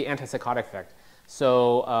to the antipsychotic effect,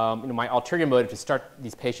 so my ulterior motive to start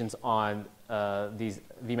these patients on these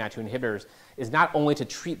VMAT2 inhibitors is not only to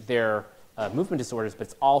treat their movement disorders, but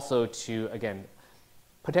it's also to, again,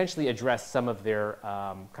 potentially address some of their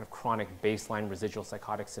kind of chronic baseline residual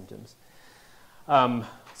psychotic symptoms.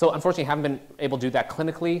 So unfortunately, I haven't been able to do that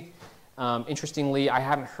clinically. Interestingly, I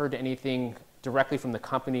haven't heard anything directly from the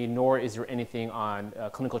company, nor is there anything on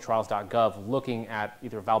clinicaltrials.gov looking at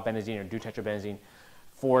either valbenazine or deutetrabenazine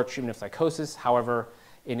for treatment of psychosis. However,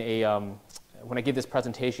 when I gave this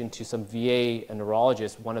presentation to some VA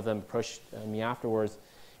neurologists, one of them approached me afterwards,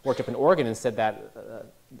 worked up in Oregon, and said that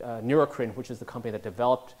Neurocrine, which is the company that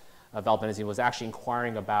developed valbenazine, was actually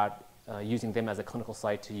inquiring about using them as a clinical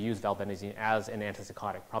site to use valbenazine as an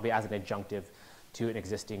antipsychotic, probably as an adjunctive to an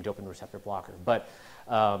existing dopamine receptor blocker. But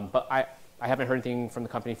I haven't heard anything from the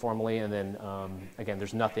company formally, and then again,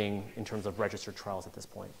 there's nothing in terms of registered trials at this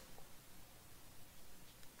point.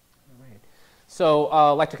 All right. So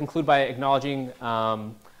I'd like to conclude by acknowledging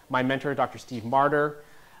my mentor, Dr. Steve Marder,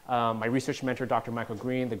 my research mentor, Dr. Michael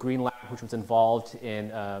Green, the Green Lab, which was involved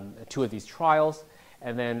in 2 of these trials,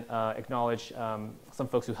 and then acknowledge some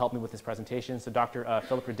folks who helped me with this presentation. So Dr.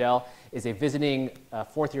 Philip Riddell is a visiting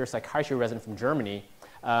 4th-year psychiatry resident from Germany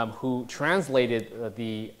who translated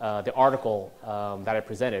the article that I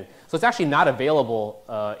presented. So it's actually not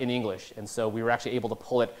available in English, and so we were actually able to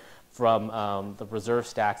pull it from the reserve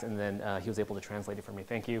stacks, and then he was able to translate it for me.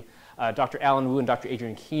 Thank you. Dr. Alan Wu and Dr.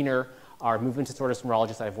 Adrian Keener are movement disorders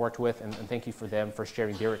neurologists that I've worked with, and thank you for them for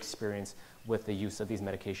sharing their experience with the use of these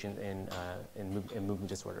medications in movement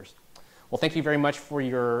disorders. Well, thank you very much for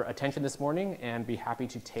your attention this morning, and be happy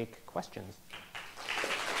to take questions.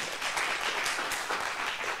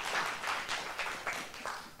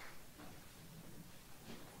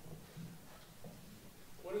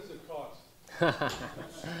 What does it cost?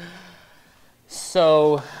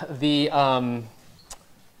 So the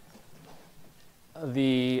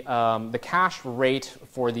cash rate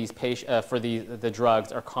for these for the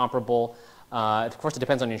drugs are comparable. Of course, it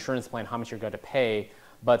depends on the insurance plan how much you're going to pay,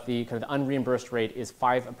 but the kind of the unreimbursed rate is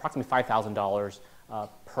approximately $5,000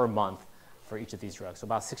 per month for each of these drugs, so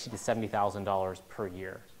about $60,000 to $70,000 per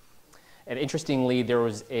year. And interestingly, there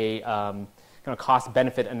was a kind of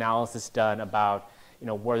cost-benefit analysis done about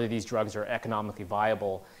whether these drugs are economically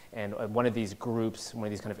viable. And one of these groups, one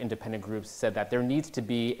of these kind of independent groups, said that there needs to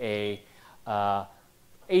be a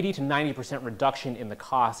 80 to 90% reduction in the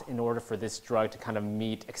cost in order for this drug to kind of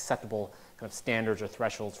meet acceptable kind of standards or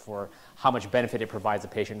thresholds for how much benefit it provides a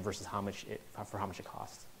patient versus how much it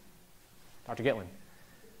costs. Dr. Gitlin.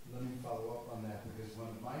 Let me follow up on that, because one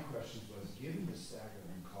of my questions was, given the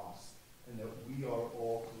staggering costs and that we are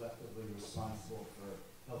all collectively responsible for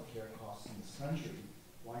healthcare costs in this country,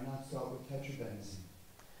 why not start with tetrabenazine?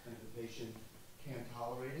 And if the patient can't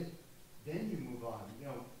tolerate it, then you move on.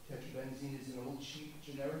 Tetrabenazine is an old, cheap,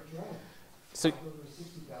 generic drug. So, I'll go to a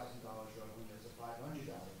 $60,000 drug when there's a $500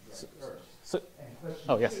 drug first. And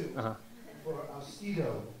question two, for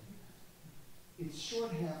Austedo, it's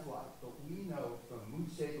short half-life, but we know from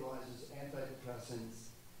mood stabilizers,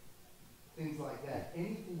 antidepressants, things like that,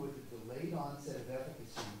 anything with a delayed onset of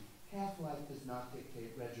efficacy, half-life does not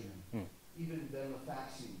dictate regimen. Even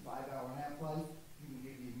venlafaxine, 5-hour half-life, you can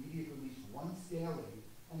give the immediate release once daily,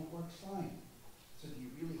 and it works fine. So do you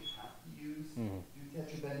really have to use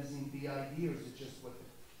tetrabenazine BID, or is it just what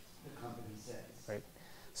the company says? Right.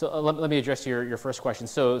 So let me address your first question.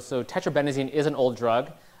 So tetrabenazine is an old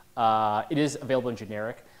drug. It is available in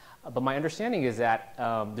generic. But my understanding is that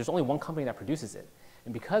there's only one company that produces it.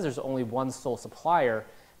 And because there's only one sole supplier,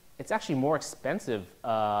 it's actually more expensive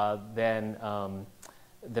than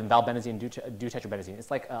valbenazine due tetrabenazine.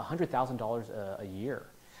 It's like $100,000 a year.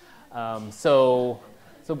 So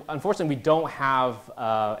unfortunately, we don't have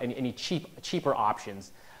any cheaper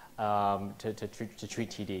options to treat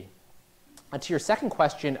TD. To your second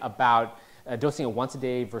question about dosing it once a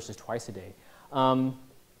day versus twice a day,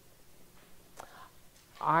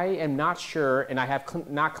 I am not sure, and I have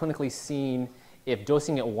not clinically seen if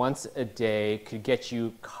dosing it once a day could get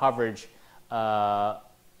you coverage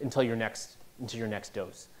until your next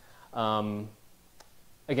dose.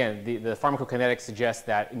 Again, the pharmacokinetics suggests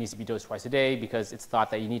that it needs to be dosed twice a day because it's thought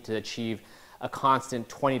that you need to achieve a constant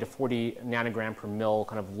 20 to 40 nanogram per mil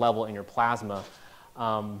kind of level in your plasma.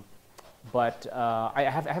 But I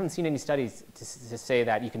haven't seen any studies to say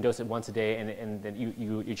that you can dose it once a day and then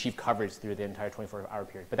you achieve coverage through the entire 24-hour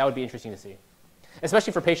period. But that would be interesting to see,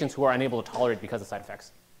 especially for patients who are unable to tolerate it because of side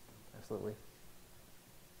effects. Absolutely.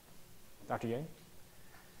 Dr. Yang?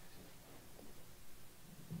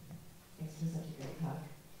 Thanks for such a great talk.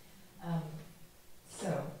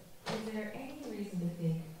 So, is there any reason to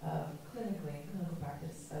think clinically, in clinical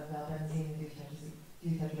practice, of valbenazine and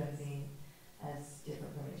deutetrabenazine as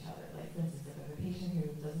different from each other? Like, for instance, if I have a patient who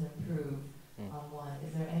doesn't improve on one,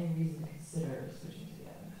 is there any reason to consider switching to the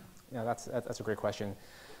other? Yeah, that's a great question.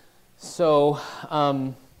 So,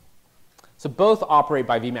 so both operate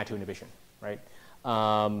by VMAT2 inhibition, right?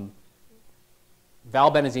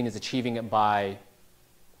 Valbenazine is achieving it by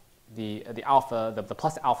the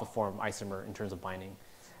plus alpha form isomer in terms of binding.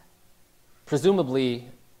 Presumably,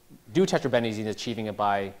 deutetrabenazine is achieving it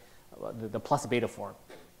by the plus beta form,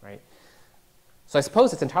 right? So I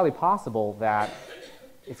suppose it's entirely possible that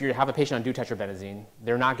if you have a patient on deutetrabenazine,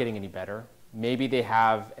 they're not getting any better. Maybe they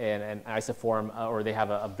have an isoform or they have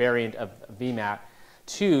a variant of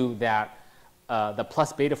VMAT2 that the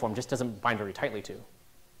plus beta form just doesn't bind very tightly to,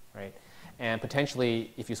 right? And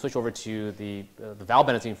potentially, if you switch over to the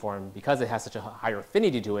valbenazine form, because it has such a higher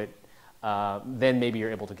affinity to it, then maybe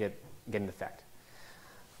you're able to get an effect.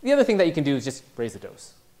 The other thing that you can do is just raise the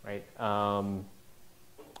dose, right?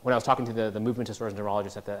 When I was talking to the movement disorders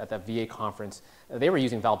neurologists at that VA conference, they were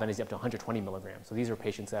using valbenazine up to 120 milligrams. So these are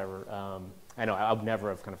patients that were, I know I would never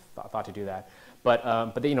have kind of thought to do that,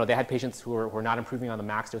 but they, they had patients who were not improving on the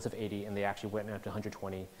max dose of 80, and they actually went up to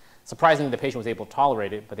 120. Surprisingly, the patient was able to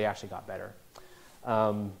tolerate it, but they actually got better.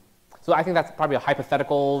 So I think that's probably a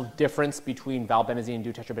hypothetical difference between valbenazine and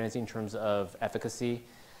deutetrabenazine in terms of efficacy.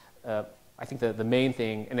 I think the main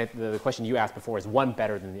thing, and the question you asked before, is one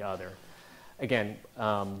better than the other? Again,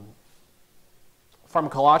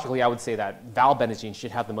 pharmacologically, I would say that valbenazine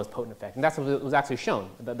should have the most potent effect, and that's what was actually shown.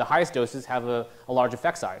 The highest doses have a large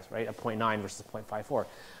effect size, right, of 0.9 versus 0.54.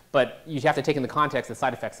 But you have to take in the context the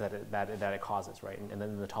side effects that it causes, right, and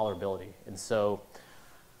then the tolerability. And so,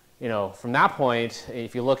 you know, from that point,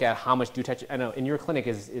 if you look at how much I know in your clinic,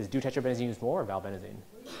 is deutetrabenazine used more or valbenazine?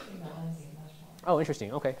 We're using valbenazine much more. Oh,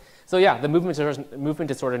 interesting. Okay. So yeah, the movement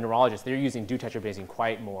disorder neurologists, they're using deutetrabenazine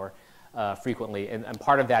quite more frequently, and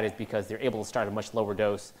part of that is because they're able to start at a much lower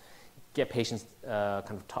dose, get patients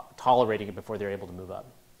kind of tolerating it before they're able to move up.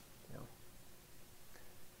 You know.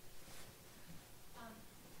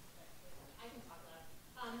 I can talk about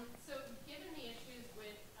it. So given the issues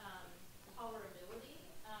with tolerability,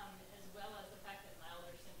 as well as the fact that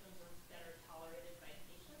milder symptoms are better tolerated by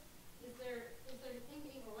patients, is there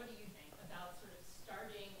thinking, or what do you think, about sort of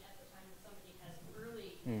starting at the time that somebody has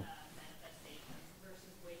early manifestations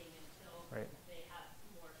versus waiting until they have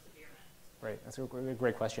more severe manifestations? Right, that's a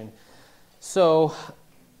great question. So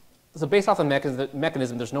based off the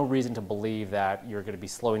mechanism, there's no reason to believe that you're going to be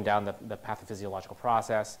slowing down the pathophysiological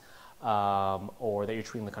process, or that you're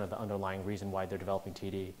treating the kind of the underlying reason why they're developing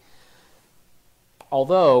TD.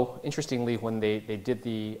 Although, interestingly, when they did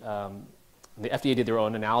the FDA did their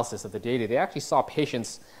own analysis of the data, they actually saw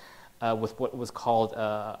patients with what was called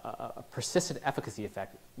a persistent efficacy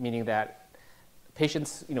effect, meaning that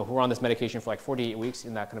patients, you know, who were on this medication for like 48 weeks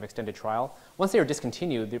in that kind of extended trial, once they were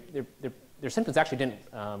discontinued, their symptoms actually didn't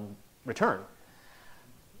return.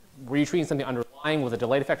 Were you treating something underlying with a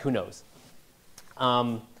delayed effect? Who knows?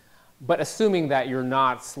 But assuming that you're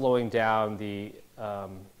not slowing down the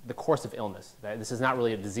course of illness, that this is not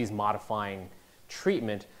really a disease-modifying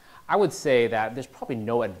treatment, I would say that there's probably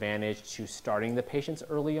no advantage to starting the patients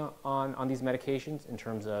early on these medications in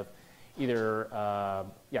terms of either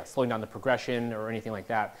slowing down the progression or anything like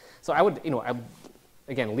that. So I would, you know,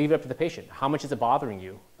 again, leave it up to the patient. How much is it bothering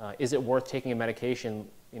you? Is it worth taking a medication,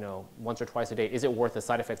 you know, once or twice a day? Is it worth the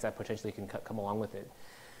side effects that potentially can come along with it?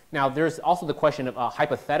 Now, there's also the question of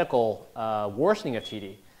hypothetical worsening of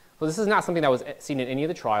TD. So this is not something that was seen in any of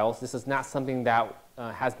the trials. This is not something that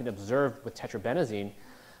has been observed with tetrabenazine.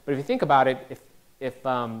 But if you think about it, if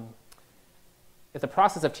the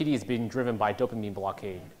process of TD is being driven by dopamine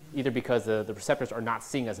blockade, either because the receptors are not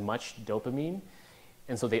seeing as much dopamine,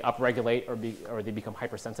 and so they upregulate or they become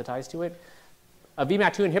hypersensitized to it, a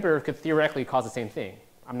VMAT2 inhibitor could theoretically cause the same thing.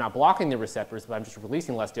 I'm not blocking the receptors, but I'm just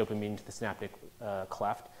releasing less dopamine to the synaptic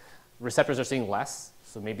cleft. Receptors are seeing less,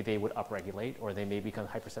 so maybe they would upregulate, or they may become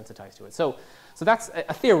hypersensitized to it. So that's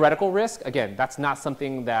a theoretical risk. Again, that's not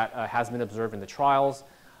something that has been observed in the trials.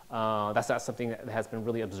 That's not something that has been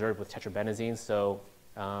really observed with tetrabenazine. So,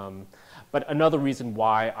 but another reason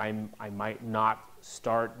why I might not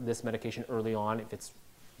start this medication early on if it's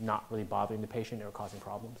not really bothering the patient or causing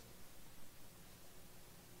problems.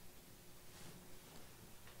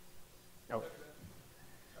 Oh. Could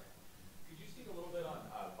you speak a little bit on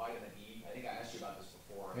vitamin E? I think I asked you about this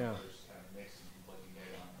before. Yeah. There's kind of mixed and conflicting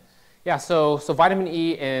data on this. Yeah, so vitamin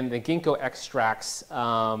E and the ginkgo extracts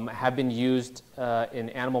have been used in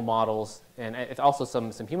animal models and also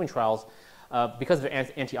some human trials because of their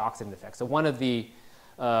antioxidant effects. So one of the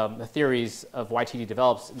theories of why TD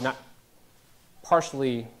develops, not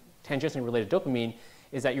partially tangentially related to dopamine,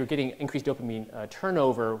 is that you're getting increased dopamine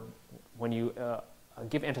turnover when you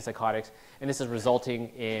give antipsychotics, and this is resulting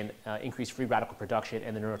in increased free radical production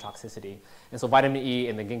and the neurotoxicity. And so vitamin E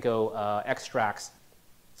and the ginkgo extracts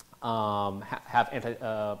have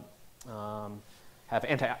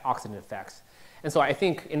antioxidant effects. And so I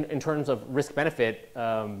think in terms of risk benefit,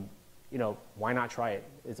 you know, why not try it?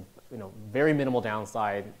 It's you know, very minimal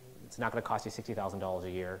downside. It's not going to cost you $60,000 a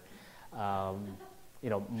year. You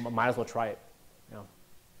know, might as well try it. You know.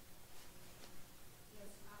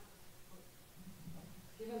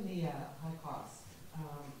 Given the high cost,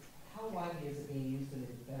 how widely is it being used in the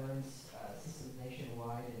veterans systems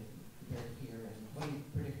nationwide and compared to here, and what do you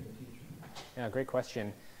predict in the future? Yeah, great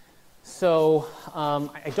question. So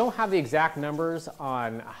I don't have the exact numbers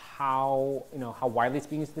on how widely it's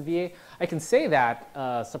being used in the VA. I can say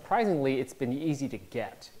that surprisingly, it's been easy to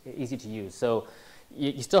get, easy to use. So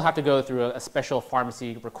you still have to go through a special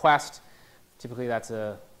pharmacy request. Typically, that's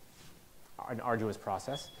an arduous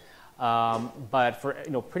process. But for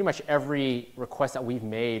pretty much every request that we've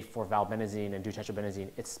made for valbenazine and deutetrabenazine,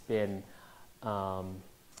 it's been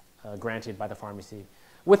granted by the pharmacy,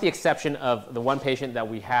 with the exception of the one patient that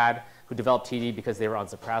we had who developed TD because they were on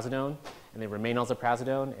ziprasidone and they remain on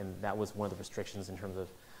ziprasidone, and that was one of the restrictions in terms of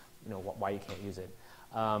why you can't use it.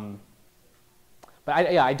 But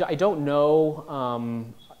I don't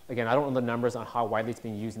know, again, I don't know the numbers on how widely it's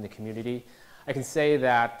being used in the community. I can say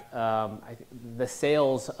that the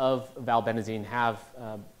sales of valbenazine have,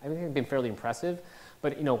 I think, been fairly impressive.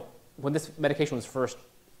 But when this medication was first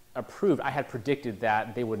approved, I had predicted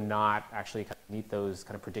that they would not actually meet those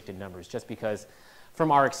kind of predicted numbers, just because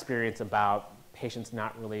from our experience about patients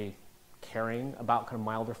not really caring about kind of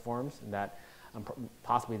milder forms, and that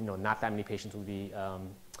possibly not that many patients would be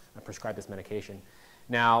prescribed this medication.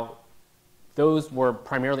 Now, those were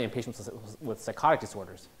primarily in patients with psychotic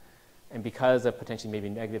disorders. And because of potentially maybe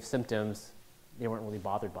negative symptoms, they weren't really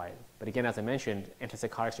bothered by it. But again, as I mentioned,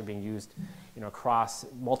 antipsychotics are being used across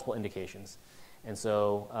multiple indications. And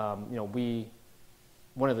so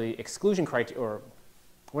one of the exclusion criteria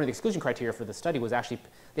for the study was actually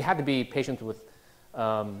they had to be patients with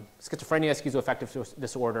schizophrenia, schizoaffective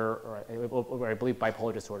disorder, or I believe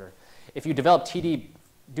bipolar disorder. If you develop TD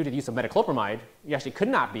due to the use of metoclopramide, you actually could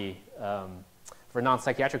not be, for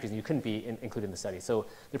non-psychiatric reasons, you couldn't be included in the study. So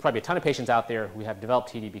there's probably a ton of patients out there who have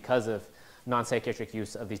developed TD because of non-psychiatric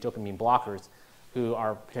use of these dopamine blockers who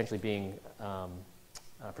are potentially being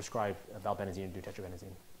prescribed valbenazine and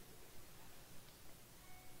deutetrabenazine.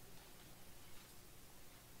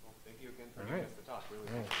 Well, thank you again for All giving right. us the talk. Really.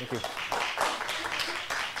 All right. Thank you.